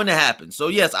not going to happen. So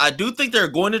yes, I do think they're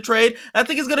going to trade. I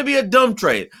think it's going to be a dumb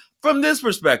trade from this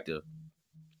perspective.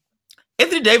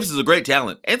 Anthony Davis is a great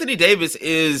talent. Anthony Davis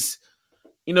is,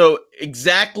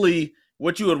 exactly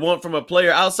what you would want from a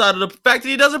player outside of the fact that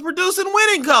he doesn't produce in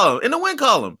the win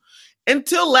column.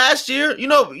 Until last year,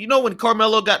 when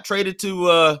Carmelo got traded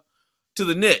to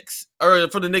the Knicks, or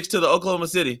from the Knicks to the Oklahoma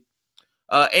City,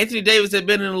 Anthony Davis had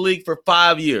been in the league for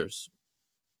 5 years.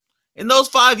 In those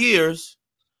 5 years,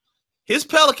 his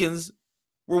Pelicans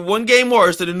were one game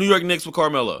worse than the New York Knicks with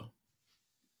Carmelo.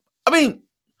 I mean,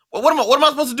 what am I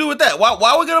supposed to do with that? Why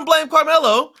are we going to blame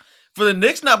Carmelo for the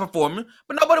Knicks not performing,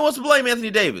 but nobody wants to blame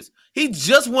Anthony Davis? He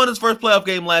just won his first playoff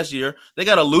game last year. They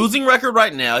got a losing record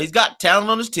right now. He's got talent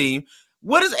on his team.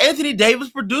 What is Anthony Davis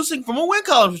producing from a win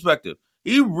column perspective?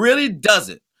 He really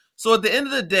doesn't. So at the end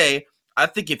of the day, I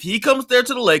think if he comes there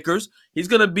to the Lakers, he's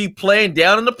going to be playing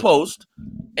down in the post,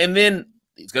 and then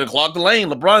he's going to clog the lane.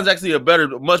 LeBron's actually a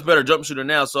much better jump shooter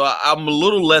now, so I'm a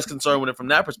little less concerned with it from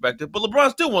that perspective. But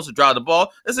LeBron still wants to drive the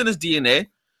ball. It's in his DNA.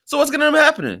 So what's going to end up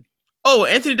happening? Oh,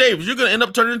 Anthony Davis, you're going to end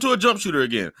up turning into a jump shooter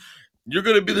again. You're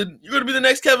going to be the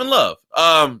next Kevin Love.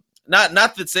 Not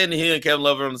that saying that he and Kevin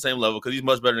Love are on the same level, because he's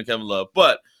much better than Kevin Love,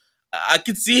 but I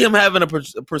could see him having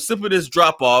a precipitous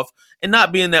drop off and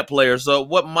not being that player. So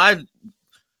what my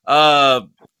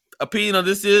opinion on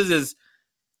this is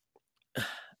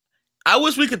I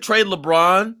wish we could trade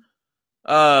LeBron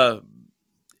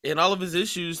and all of his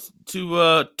issues to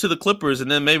the Clippers,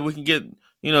 and then maybe we can get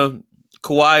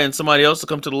Kawhi and somebody else to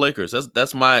come to the Lakers.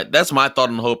 That's my thought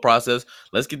on the whole process.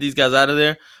 Let's get these guys out of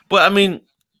there. But I mean,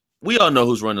 we all know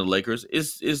who's running the Lakers.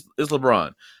 It's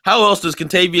LeBron. How else does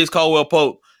Kentavious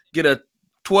Caldwell-Pope get a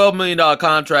 $12 million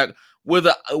contract with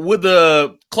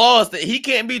a clause that he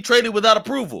can't be traded without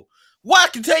approval? Why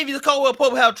Kentavious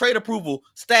Caldwell-Pope have trade approval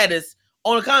status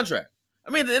on a contract? I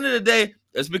mean, at the end of the day,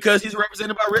 it's because he's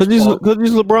represented by Rich Paul. Because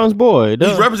he's LeBron's boy.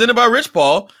 He's represented by Rich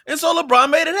Paul, and so LeBron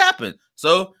made it happen.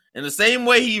 So in the same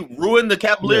way he ruined the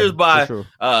Cavaliers by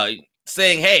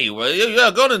saying, "Hey, well,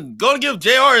 you're gonna give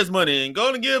JR his money and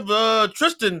going to give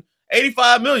Tristan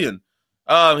 $85 million."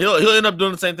 He'll end up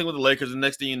doing the same thing with the Lakers, and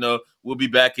next thing you know, we'll be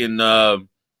back in the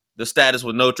status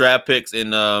with no draft picks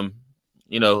and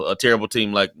a terrible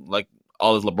team like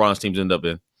all his LeBron's teams end up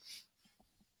in.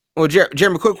 Well,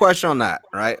 Jeremy, quick question on that,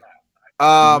 right?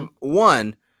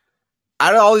 One,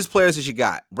 out of all these players that you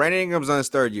got, Brandon Ingram's on his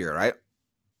third year, right?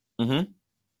 Mm-hmm.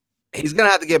 He's gonna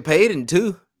have to get paid in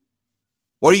two.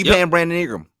 What are you paying Brandon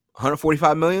Ingram?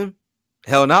 $145 million?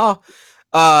 Hell no.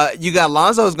 You got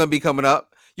Lonzo is gonna be coming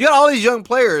up. You got all these young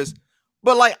players,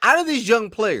 but like out of these young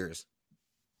players,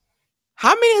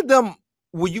 how many of them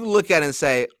will you look at and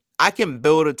say, I can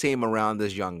build a team around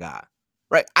this young guy?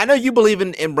 Right? I know you believe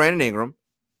in Brandon Ingram.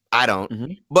 I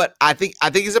don't, but I think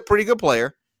he's a pretty good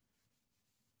player.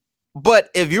 But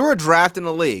if you were drafting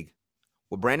the league,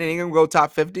 would Brandon Ingram go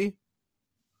top 50?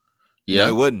 Yeah, no,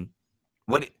 he wouldn't.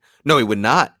 No, he would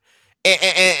not.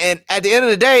 And at the end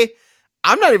of the day,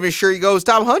 I'm not even sure he goes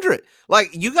top 100.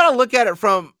 Like, you got to look at it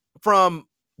from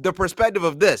the perspective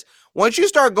of this. Once you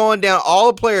start going down all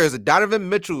the players, the Donovan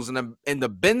Mitchells and the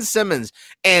Ben Simmons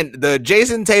and the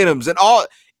Jason Tatums and all.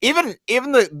 Even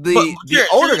the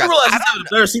older guys. He's having a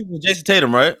better season than Jason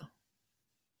Tatum, right?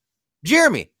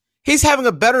 Jeremy, he's having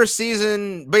a better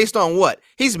season based on what?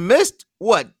 He's missed,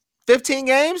 15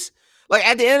 games? Like,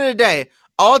 at the end of the day,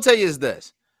 all I'll tell you is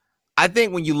this. I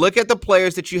think when you look at the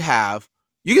players that you have,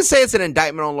 you can say it's an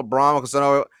indictment on LeBron because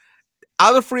out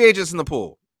of the free agents in the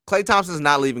pool, Klay Thompson's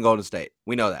not leaving Golden State.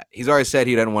 We know that. He's already said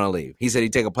he doesn't want to leave. He said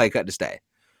he'd take a pay cut to stay.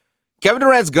 Kevin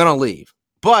Durant's going to leave.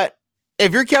 But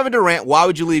if you're Kevin Durant, why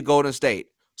would you leave Golden State?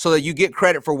 So that you get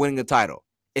credit for winning a title.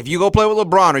 If you go play with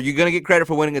LeBron, are you going to get credit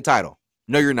for winning a title?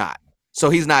 No, you're not. So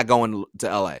he's not going to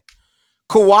LA.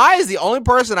 Kawhi is the only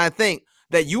person I think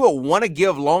that you would want to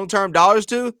give long-term dollars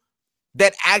to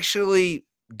that actually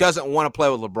doesn't want to play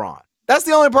with LeBron. That's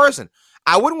the only person.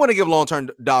 I wouldn't want to give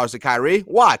long-term dollars to Kyrie.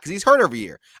 Why? Because he's hurt every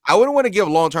year. I wouldn't want to give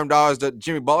long-term dollars to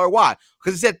Jimmy Butler. Why?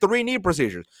 Because he's had 3 knee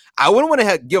procedures. I wouldn't want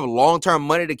to give long-term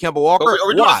money to Kemba Walker.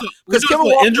 Why? Because Kemba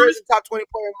Walker is a top 20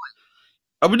 player.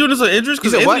 Are we doing this on injuries?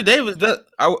 Because Anthony Davis,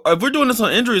 if we're doing this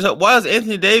on injuries, why is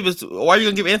Anthony Davis? Why are you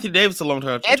going to give Anthony Davis a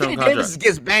long-term contract? Anthony Davis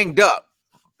gets banged up.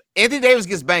 Anthony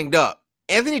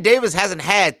Davis hasn't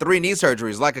had 3 knee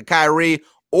surgeries like a Kyrie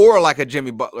or like a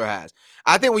Jimmy Butler has.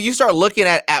 I think when you start looking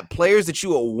at players that you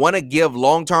will want to give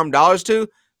long-term dollars to,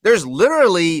 there's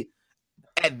literally,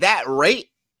 at that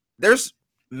rate, there's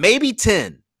maybe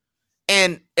 10.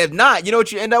 And if not, you know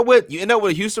what you end up with? You end up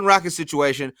with a Houston Rockets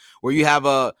situation where you have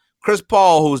a Chris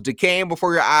Paul who's decaying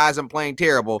before your eyes and playing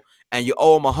terrible, and you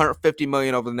owe him $150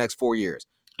 million over the next 4 years.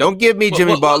 Don't give me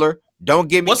Jimmy Butler. Don't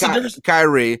give me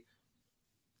Kyrie.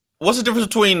 What's the difference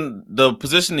between the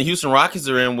position the Houston Rockets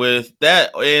are in with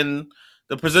that and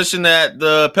the position that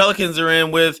the Pelicans are in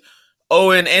with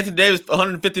owing Anthony Davis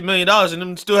 $150 million and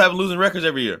them still having losing records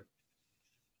every year?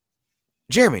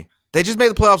 Jeremy, they just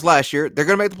made the playoffs last year. They're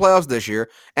going to make the playoffs this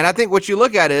year. And I think what you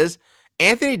look at is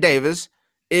Anthony Davis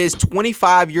is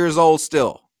 25 years old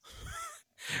still,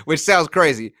 which sounds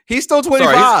crazy. He's still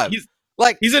 25. Sorry,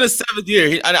 he's in his 7th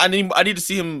year. I need to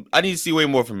see him. I need to see way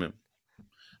more from him.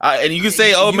 And you can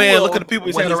say, "Oh man, look at the people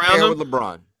he's had around him." With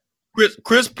LeBron,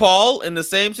 Chris Paul in the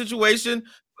same situation.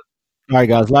 All right,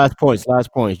 guys. Last points,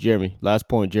 Jeremy. Last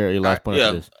point, Jerry. Last point.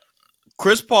 Yeah.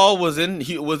 Chris Paul was in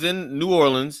New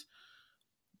Orleans,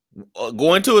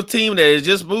 going to a team that had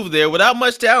just moved there without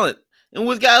much talent, and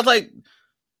with guys like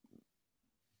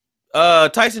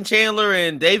Tyson Chandler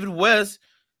and David West,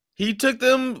 he took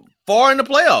them far in the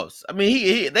playoffs. I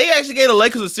mean, they actually gave the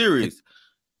Lakers a series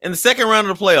in the second round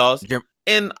of the playoffs.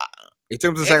 And he took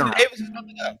them to the second round.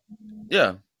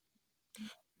 Yeah.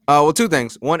 Well, 2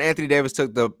 things. One, Anthony Davis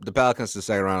took the Pelicans to the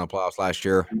second round of the playoffs last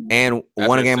year and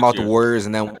won a game off the Warriors.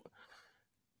 And then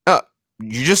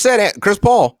you just said it, Chris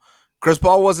Paul. Chris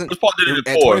Paul wasn't. Chris Paul did it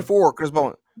at 24. Chris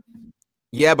Paul.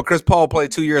 Yeah, but Chris Paul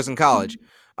played 2 years in college.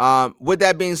 With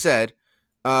that being said,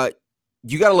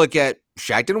 you got to look at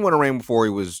Shaq didn't win a ring before he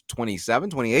was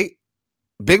 27, 28.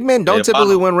 Big men don't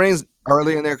typically win rings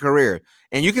early in their career.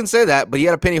 And you can say that, but he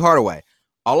had a Penny Hardaway.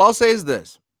 All I'll say is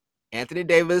this. Anthony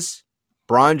Davis,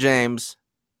 Bron James,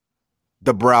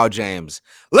 the Brow James.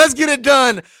 Let's get it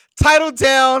done. Title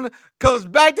Town comes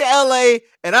back to L.A.,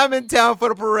 and I'm in town for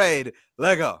the parade.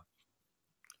 Let go.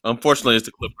 Unfortunately, it's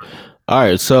the Clippers. All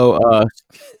right, so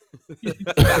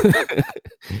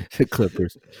the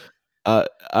Clippers. I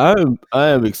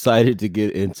am excited to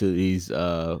get into these.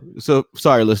 So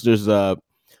sorry, listeners.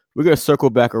 We're gonna circle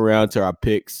back around to our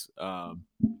picks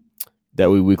that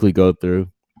we weekly go through.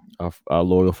 Our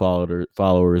loyal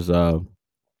followers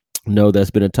know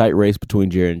that's been a tight race between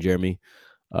Jared and Jeremy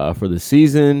for the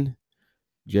season.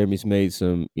 Jeremy's made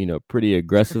some, pretty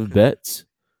aggressive bets,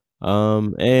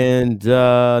 and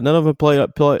none of them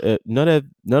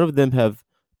none of them have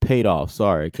paid off.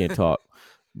 Sorry, I can't talk.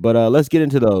 But let's get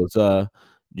into those.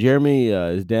 Jeremy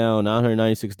is down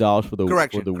 $996 for the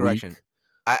Correction. week.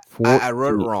 I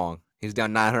wrote it wrong. He's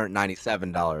down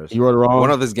 $997. You wrote it wrong?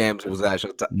 One of his games was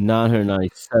actually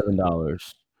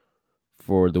 $997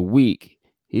 for the week.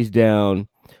 He's down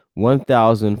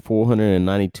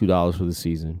 $1,492 for the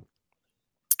season.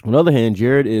 On the other hand,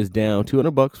 Jared is down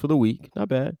 $200 for the week. Not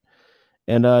bad.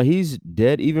 And he's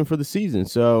dead even for the season.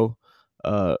 So,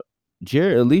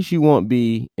 Jared, at least you won't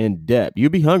be in debt.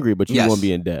 You'll be hungry, but you won't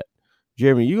be in debt.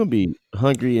 Jeremy, you're gonna be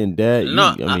hungry and dead.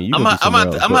 No, I'm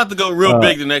gonna have to go real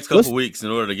big the next couple weeks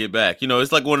in order to get back.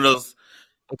 It's like one of those.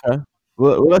 Okay.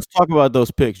 Well, let's talk about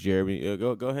those picks, Jeremy.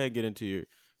 Go ahead and get into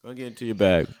your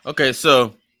bag. Okay,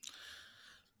 so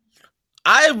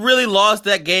I really lost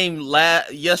that game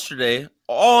yesterday.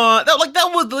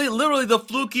 That was literally the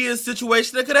flukiest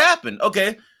situation that could happen.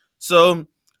 Okay, so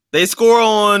they score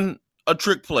on a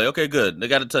trick play. Okay, good. They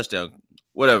got a touchdown.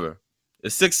 Whatever.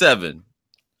 It's 6-7.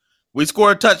 We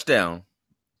score a touchdown.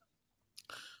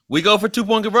 We go for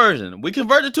 2-point conversion. We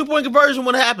convert the 2-point conversion.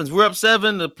 What happens? We're up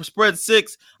 7. The spread's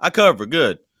 6. I cover.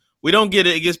 Good. We don't get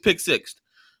it. It gets pick 6.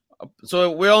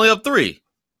 So we're only up 3.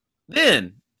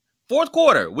 Then, fourth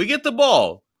quarter, we get the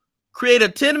ball, create a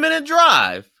 10-minute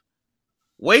drive,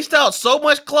 waste out so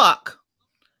much clock,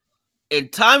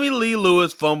 and Tommy Lee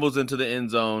Lewis fumbles into the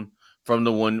end zone from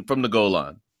the goal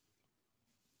line.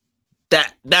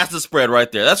 That's the spread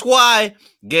right there. That's why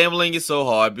gambling is so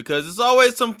hard, because it's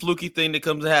always some fluky thing that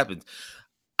comes and happens.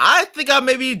 I think I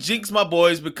maybe jinxed my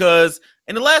boys because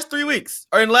in the last 3 weeks,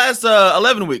 or in the last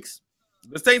 11 weeks,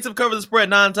 the Saints have covered the spread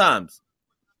 9 times.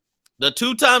 The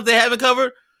 2 times they haven't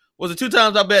covered was it 2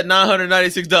 times I bet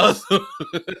 $996.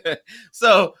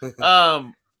 So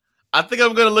I think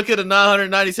I'm going to look at a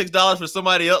 $996 for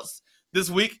somebody else this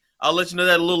week. I'll let you know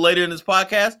that a little later in this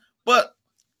podcast. But,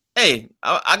 hey,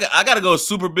 I got to go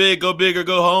super big, go big or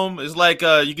go home. It's like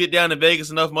you get down to Vegas,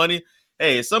 enough money.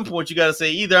 Hey, at some point you got to say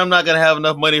either I'm not going to have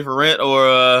enough money for rent or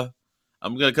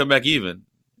I'm going to come back even.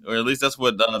 Or at least that's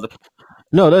what that's when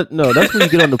you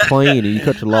get on the plane and you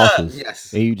cut your losses.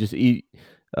 Yes. And you just eat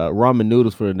ramen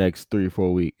noodles for the next 3 or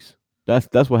 4 weeks.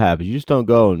 That's what happens. You just don't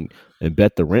go and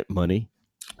bet the rent money.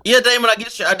 Yeah, Damon, I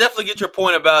definitely get your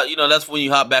point about, that's when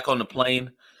you hop back on the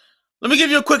plane. Let me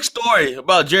give you a quick story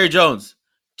about Jerry Jones.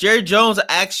 Jerry Jones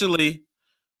actually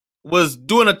was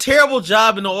doing a terrible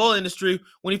job in the oil industry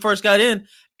when he first got in,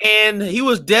 and he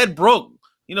was dead broke.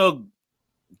 Going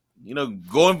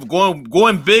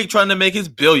big, trying to make his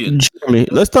billion. Jeremy,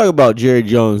 let's talk about Jerry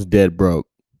Jones dead broke.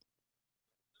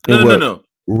 No.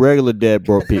 Regular dead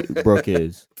broke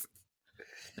is.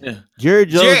 Yeah. Jerry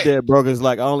Jones dead broke is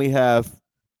like I only have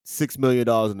 $6 million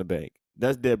in the bank.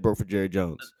 That's dead broke for Jerry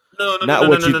Jones. Not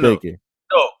what you're thinking.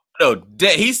 No.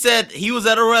 He said he was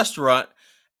at a restaurant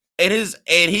and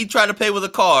he tried to pay with a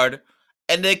card,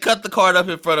 and they cut the card up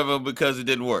in front of him because it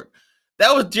didn't work.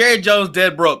 That was Jerry Jones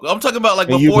dead broke. I'm talking about like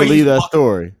and before. You believe that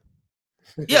story?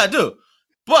 Yeah, I do.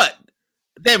 But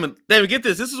Damon, get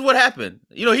this. This is what happened.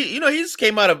 He just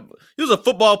came out of. He was a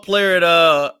football player at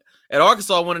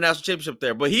Arkansas, won a national championship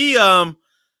there. But he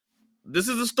this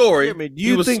is the story. Yeah, man, do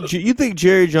you think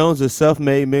Jerry Jones is a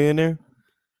self-made millionaire,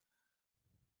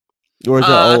 or is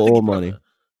that old money?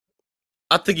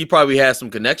 I think he probably has some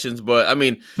connections, but I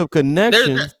mean, some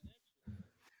connections.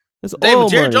 That's Damon, old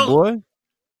Jerry money, Jones, boy.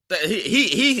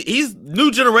 He's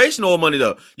new generation old money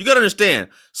though. You got to understand.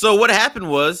 So what happened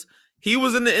was he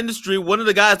was in the industry. One of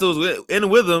the guys that was in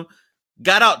with him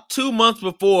got out 2 months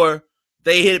before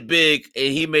they hit big,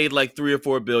 and he made like $3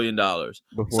 or $4 billion. Oil,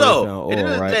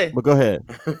 right? But go ahead.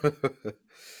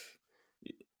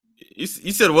 You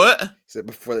said what? You said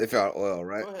before they found oil,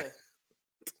 right?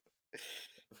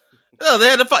 No, they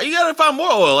had to find. You got to find more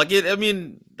oil. I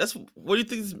mean, that's what do you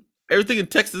think? Everything in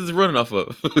Texas is running off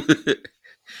of.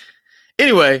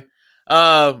 Anyway,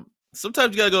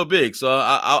 sometimes you gotta go big. So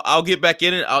I'll get back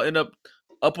in it. I'll end up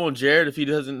on Jared if he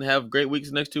doesn't have great weeks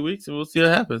the next 2 weeks, and we'll see what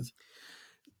happens.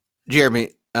 Jeremy,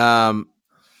 you're down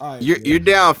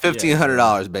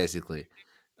 $1,500 basically.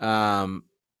 No,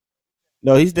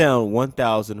 he's down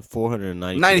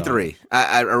 $1,493.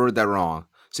 I wrote that wrong.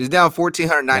 So he's down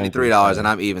 $1,493, and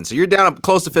I'm even. So you're down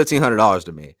close to $1,500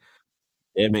 to me.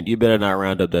 Yeah, man, you better not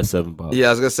round up that $7. Yeah, I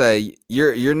was gonna say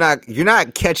you're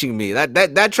not catching me.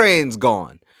 That train's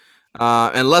gone.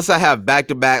 Unless I have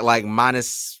back-to-back like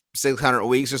minus 600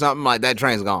 weeks or something, like that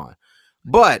train's gone.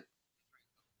 But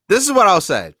this is what I'll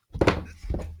say.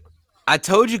 I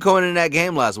told you going into that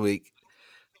game last week,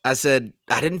 I said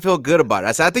I didn't feel good about it.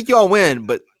 I said I think y'all win,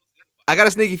 but I got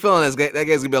a sneaky feeling that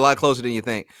game's gonna be a lot closer than you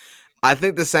think. I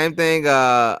think the same thing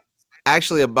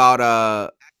actually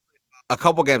about a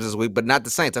couple games this week, but not the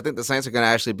Saints. I think the Saints are going to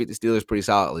actually beat the Steelers pretty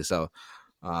solidly. So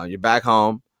you're back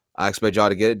home. I expect y'all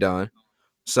to get it done.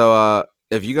 So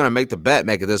if you're going to make the bet,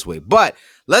 make it this week. But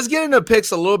let's get into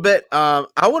picks a little bit. I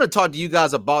want to talk to you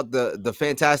guys about the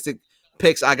fantastic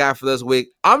picks I got for this week.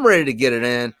 I'm ready to get it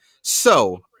in.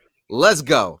 So let's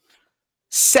go.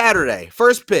 Saturday,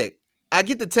 first pick. I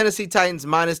get the Tennessee Titans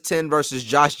 -10 versus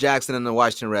Josh Jackson and the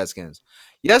Washington Redskins.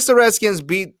 Yes, the Redskins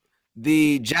beat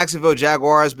the Jacksonville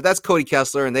Jaguars, but that's Cody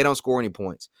Kessler, and they don't score any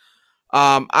points.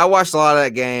 I watched a lot of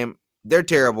that game. They're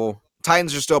terrible.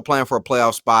 Titans are still playing for a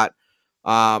playoff spot.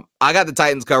 I got the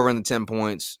Titans covering the 10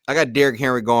 points. I got Derrick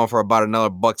Henry going for about another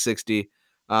 $160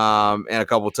 and a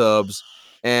couple tubs.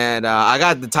 And I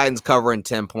got the Titans covering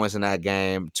 10 points in that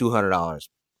game, $200.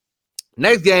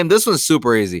 Next game, this one's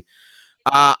super easy.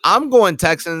 I'm going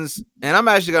Texans, and I'm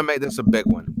actually going to make this a big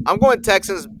one. I'm going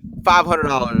Texans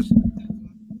 $500.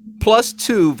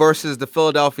 +2 versus the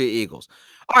Philadelphia Eagles.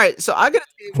 All right, so I got a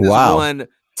team that's won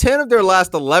 10 of their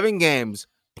last 11 games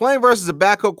playing versus a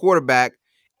backup quarterback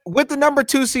with the number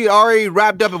 2 seed already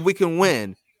wrapped up if we can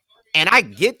win, and I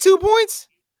get 2 points?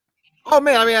 Oh,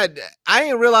 man, I mean, I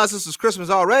didn't realize this was Christmas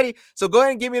already, so go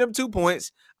ahead and give me them 2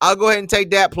 points. I'll go ahead and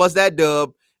take that plus that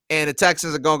dub, and the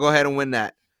Texans are going to go ahead and win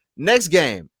that. Next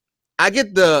game, I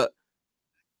get the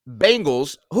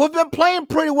Bengals, who have been playing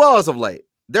pretty well as of late.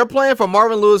 They're playing for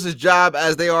Marvin Lewis's job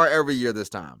as they are every year this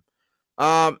time.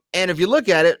 And if you look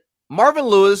at it, Marvin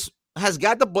Lewis has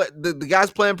got the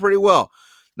guys playing pretty well.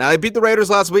 Now, they beat the Raiders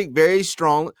last week very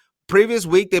strong. Previous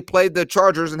week, they played the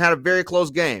Chargers and had a very close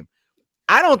game.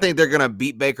 I don't think they're going to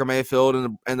beat Baker Mayfield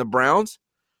and the Browns,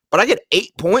 but I get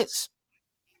 8 points.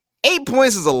 8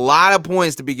 points is a lot of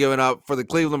points to be given up for the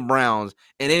Cleveland Browns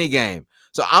in any game.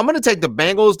 So I'm going to take the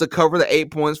Bengals to cover the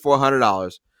 8 points for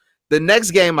 $100. The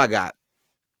next game I got,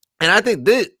 and I think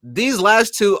these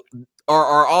last two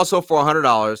are also for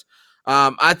 $100.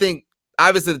 I think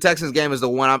obviously the Texans game is the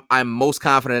one I'm most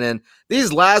confident in.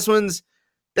 These last ones,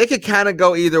 they could kind of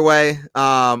go either way,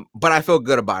 but I feel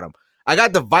good about them. I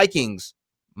got the Vikings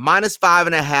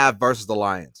 -5.5 versus the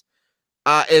Lions.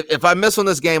 If I miss on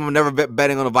this game, I'm never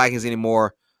betting on the Vikings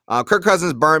anymore. Kirk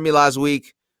Cousins burned me last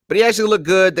week, but he actually looked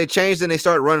good. They changed and they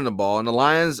started running the ball, and the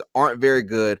Lions aren't very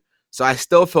good. So I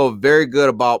still feel very good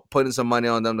about putting some money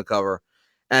on them to cover.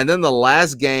 And then the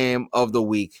last game of the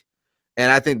week,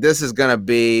 and I think this is going to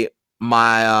be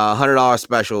my $100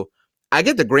 special. I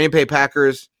get the Green Bay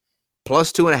Packers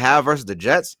 +2.5 versus the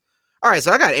Jets. All right,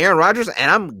 so I got Aaron Rodgers, and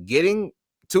I'm getting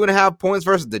 2.5 points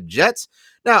versus the Jets.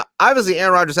 Now, obviously,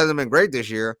 Aaron Rodgers hasn't been great this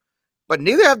year, but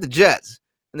neither have the Jets.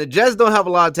 And the Jets don't have a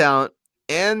lot of talent.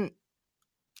 And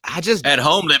at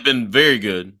home, they've been very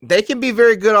good. They can be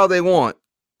very good all they want.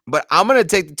 But I'm going to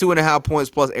take the 2.5 points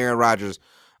plus Aaron Rodgers.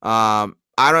 I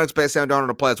don't expect Sam Darnold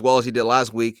to play as well as he did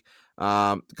last week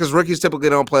because rookies typically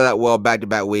don't play that well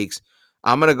back-to-back weeks.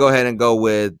 I'm going to go ahead and go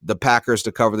with the Packers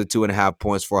to cover the 2.5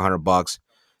 points for $100.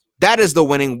 That is the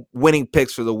winning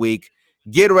picks for the week.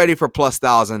 Get ready for plus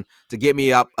 1,000 to get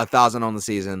me up 1,000 on the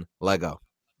season. Lego.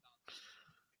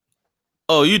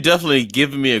 Oh, you definitely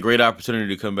giving me a great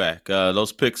opportunity to come back.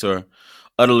 Those picks are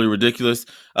utterly ridiculous.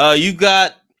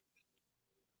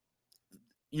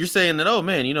 You're saying that, oh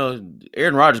man,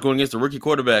 Aaron Rodgers going against a rookie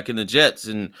quarterback in the Jets,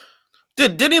 and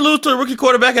didn't he lose to a rookie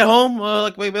quarterback at home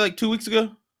maybe 2 weeks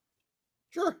ago?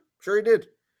 Sure he did.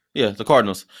 Yeah, the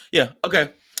Cardinals. Yeah,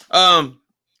 okay.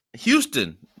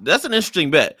 Houston, that's an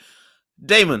interesting bet.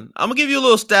 Damon, I'm gonna give you a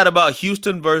little stat about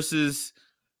Houston versus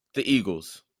the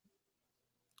Eagles.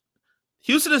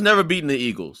 Houston has never beaten the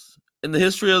Eagles in the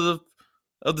history of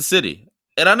the city,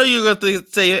 and I know you're gonna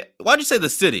say, why'd you say the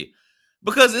city?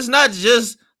 Because it's not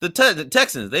just the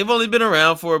Texans. They've only been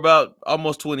around for about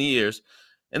almost 20 years,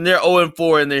 and they're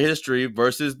 0-4 in their history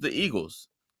versus the Eagles.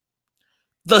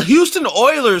 The Houston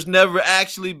Oilers never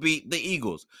actually beat the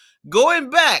Eagles.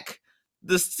 Going back,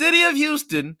 the city of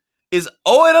Houston is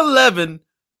 0-11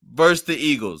 versus the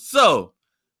Eagles. So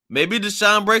maybe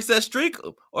Deshaun breaks that streak,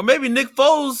 or maybe Nick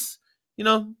Foles,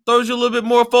 throws you a little bit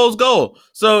more Foles goal.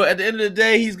 So at the end of the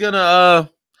day, he's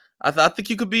gonna. I think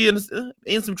you could be in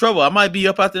some trouble. I might be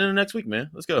up at the end of next week,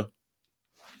 man. Let's go,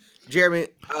 Jeremy.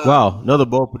 Wow, another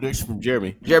bold prediction from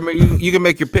Jeremy. Jeremy, you can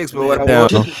make your picks, but what I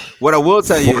will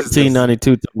tell you is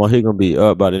 1492. He's gonna be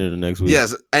up by the end of the next week.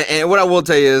 Yes, and what I will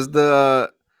tell you is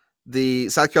the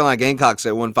South Carolina Gamecocks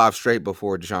had won 5 straight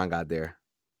before Deshaun got there.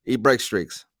 He breaks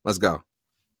streaks. Let's go.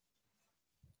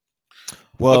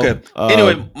 Well, okay.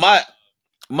 Anyway,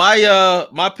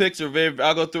 my picks are very.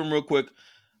 I'll go through them real quick.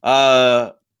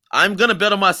 I'm gonna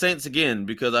bet on my Saints again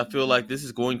because I feel like this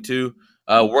is going to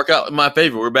work out in my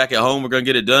favor. We're back at home. We're gonna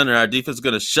get it done, and our defense is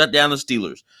gonna shut down the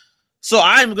Steelers. So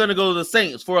I'm gonna go to the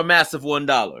Saints for a massive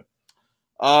 $1.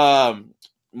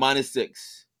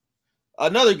 -6.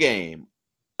 Another game.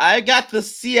 I got the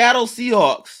Seattle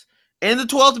Seahawks and the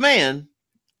 12th man,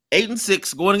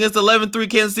 8-6, going against 11-3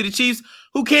 Kansas City Chiefs,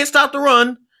 who can't stop the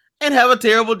run and have a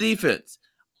terrible defense.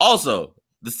 Also,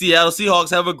 the Seattle Seahawks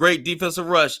have a great defensive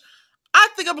rush. I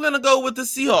think I'm going to go with the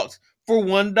Seahawks for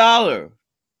 $1.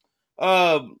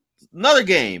 Another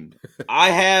game. I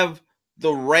have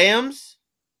the Rams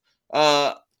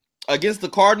against the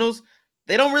Cardinals.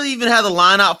 They don't really even have the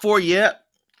line out for yet.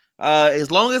 As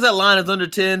long as that line is under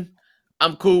 10,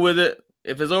 I'm cool with it.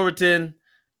 If it's over 10,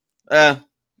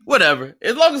 whatever.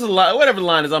 As long as whatever the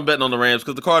line is, I'm betting on the Rams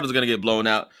because the Cardinals are going to get blown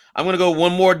out. I'm going to go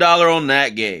 $1 more on that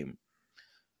game.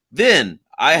 Then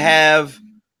I have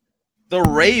the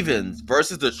Ravens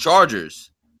versus the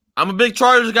Chargers. I'm a big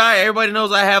Chargers guy. Everybody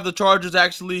knows I have the Chargers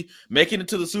actually making it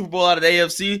to the Super Bowl out of the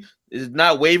AFC. It's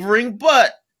not wavering,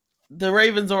 but the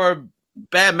Ravens are a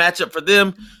bad matchup for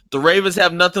them. The Ravens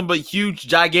have nothing but huge,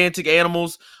 gigantic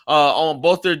animals on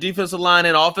both their defensive line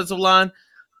and offensive line.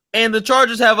 And the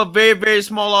Chargers have a very, very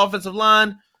small offensive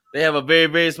line. They have a very,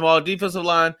 very small defensive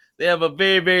line. They have a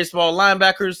very, very small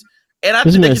linebackers. And I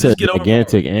think they can just get over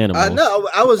gigantic animals. No,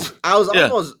 I was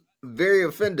almost very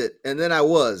offended, and then I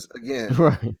was again.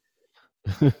 Right.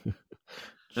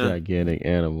 Gigantic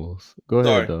animals. Go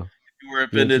ahead, though. You were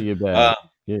offended.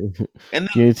 Get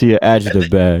into your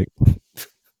adjective bag.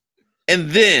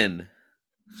 And then,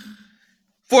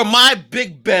 for my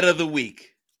big bet of the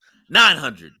week,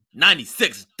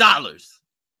 $996.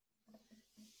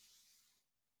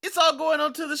 It's all going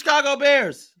on to the Chicago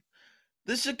Bears.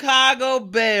 The Chicago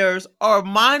Bears are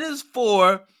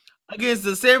 -4 against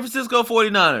the San Francisco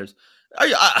 49ers.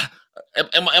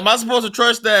 Am I supposed to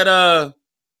trust that?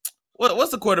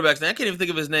 What's the quarterback's name? I can't even think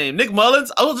of his name. Nick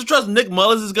Mullins. I supposed to trust Nick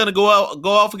Mullins is going to go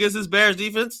off against this Bears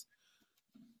defense.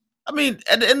 I mean,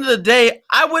 at the end of the day,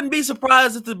 I wouldn't be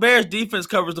surprised if the Bears defense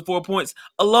covers the 4 points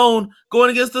alone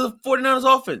going against the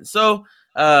 49ers offense. So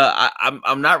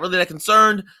I'm not really that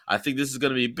concerned. I think this is going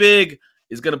to be big.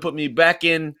 It's going to put me back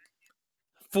in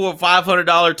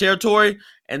 $400-500 territory.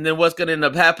 And then what's going to end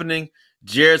up happening?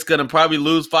 Jared's going to probably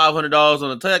lose $500 on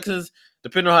the Texans.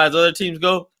 Depending on how his other teams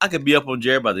go, I could be up on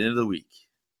Jared by the end of the week.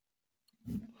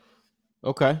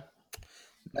 Okay.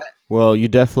 Well, you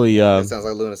definitely That sounds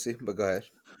like lunacy, but go ahead.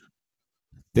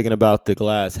 Thinking about the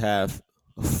glass half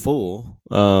full,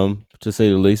 to say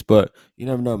the least. But you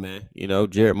never know, man. You know,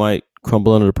 Jared might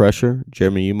crumble under the pressure.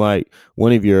 Jeremy, you might,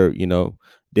 one of your,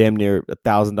 damn near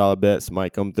 $1,000 bets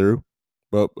might come through.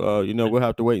 But we'll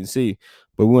have to wait and see.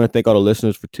 But we want to thank all the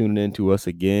listeners for tuning in to us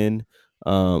again.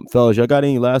 Fellas, y'all got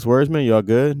any last words, man? Y'all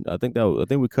good? I think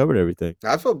we covered everything.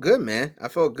 I feel good, man. I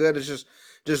feel good. It's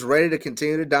just ready to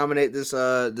continue to dominate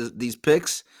these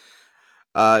picks.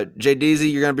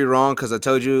 JDZ, you're gonna be wrong because I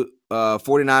told you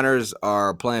 49ers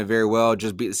are playing very well.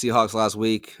 Just beat the Seahawks last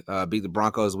week, beat the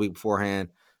Broncos the week beforehand.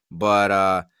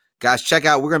 But guys, check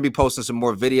out. We're gonna be posting some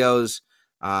more videos.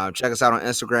 Check us out on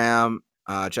Instagram.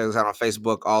 Check us out on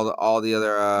Facebook. All the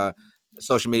other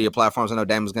social media platforms. I know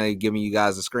Damon's going to be giving you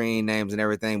guys the screen names and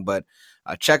everything, but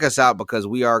check us out because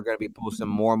we are going to be posting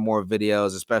more and more videos,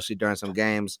 especially during some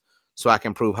games, so I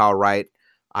can prove how right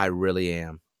I really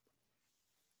am.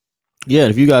 Yeah,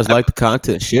 and if you guys like the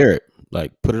content, share it.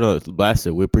 Like, put it on, blast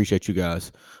it. We appreciate you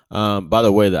guys. By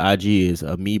the way, the IG is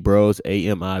AmiBros,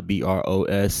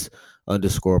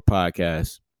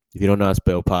 AMIBROS_podcast. If you don't know how to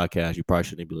spell podcast, you probably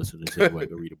shouldn't be listening to this anyway.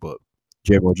 Go read a book.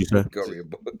 Jay, what'd you say? Go read a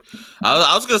book.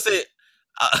 I was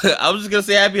just gonna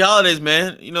say happy holidays,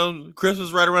 man.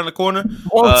 Christmas right around the corner.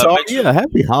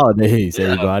 Happy holidays,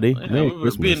 everybody. Merry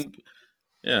Christmas.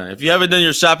 If you haven't done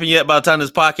your shopping yet, by the time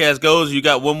this podcast goes, you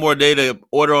got one more day to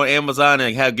order on Amazon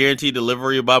and have guaranteed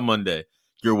delivery by Monday.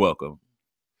 You're welcome.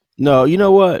 No, you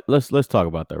know what? Let's talk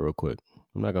about that real quick.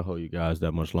 I'm not gonna hold you guys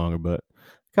that much longer, but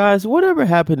guys, whatever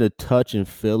happened to touch and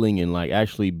feeling and like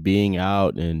actually being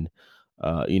out and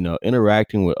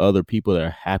interacting with other people that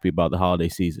are happy about the holiday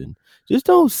season? Just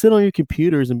don't sit on your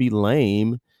computers and be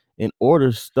lame and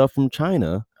order stuff from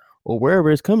China or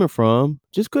wherever it's coming from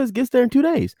just because it gets there in 2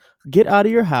 days. Get out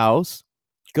of your house.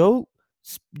 Go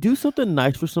do something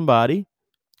nice for somebody.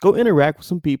 Go interact with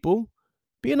some people.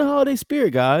 Be in the holiday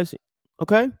spirit, guys.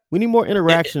 Okay? We need more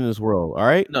interaction in this world, all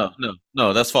right? No,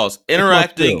 that's false.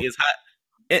 Interacting is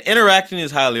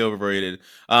highly overrated.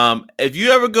 If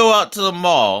you ever go out to the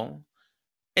mall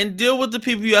and deal with the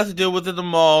people you have to deal with in the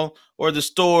mall or the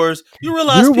stores, you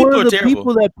realize people are terrible.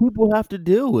 People that people have to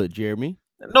deal with, Jeremy.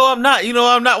 No, I'm not.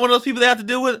 I'm not one of those people they have to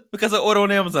deal with because I order on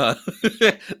Amazon.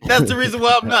 That's the reason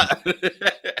why I'm not.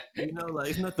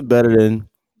 It's nothing better than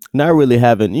not really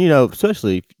having,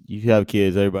 especially if you have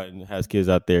kids, everybody has kids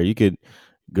out there. You could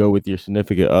go with your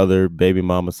significant other, baby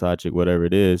mama, side chick, whatever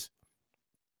it is.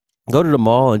 Go to the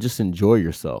mall and just enjoy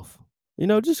yourself.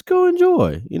 Just go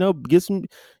enjoy. Get some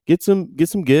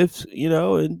gifts.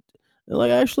 And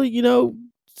like actually,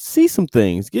 see some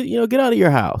things. Get out of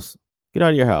your house. Get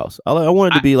out of your house. I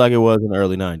want it to be like it was in the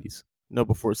early 90s.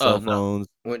 Before cell phones,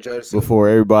 before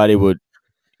everybody would,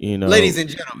 ladies and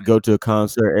gentlemen, go to a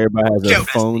concert. Everybody has their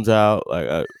phones out.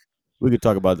 Like we could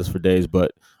talk about this for days,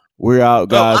 but we're out,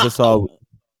 guys. That's all.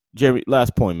 Jeremy,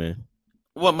 last point, man.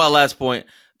 What my last point?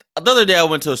 The other day I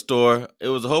went to a store. It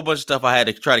was a whole bunch of stuff I had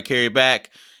to try to carry back.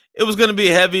 It was going to be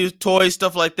heavy toys,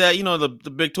 stuff like that. The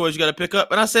big toys you got to pick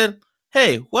up. And I said,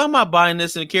 hey, why am I buying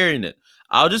this and carrying it?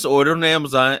 I'll just order on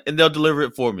Amazon and they'll deliver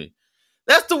it for me.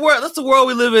 That's the world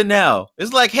we live in now.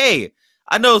 It's like, hey,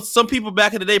 I know some people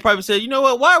back in the day probably said, you know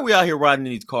what? Why are we out here riding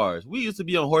in these cars? We used to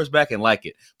be on horseback and like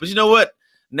it. But you know what?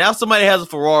 Now somebody has a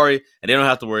Ferrari and they don't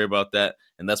have to worry about that.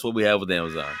 And that's what we have with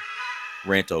Amazon.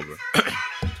 Rant over.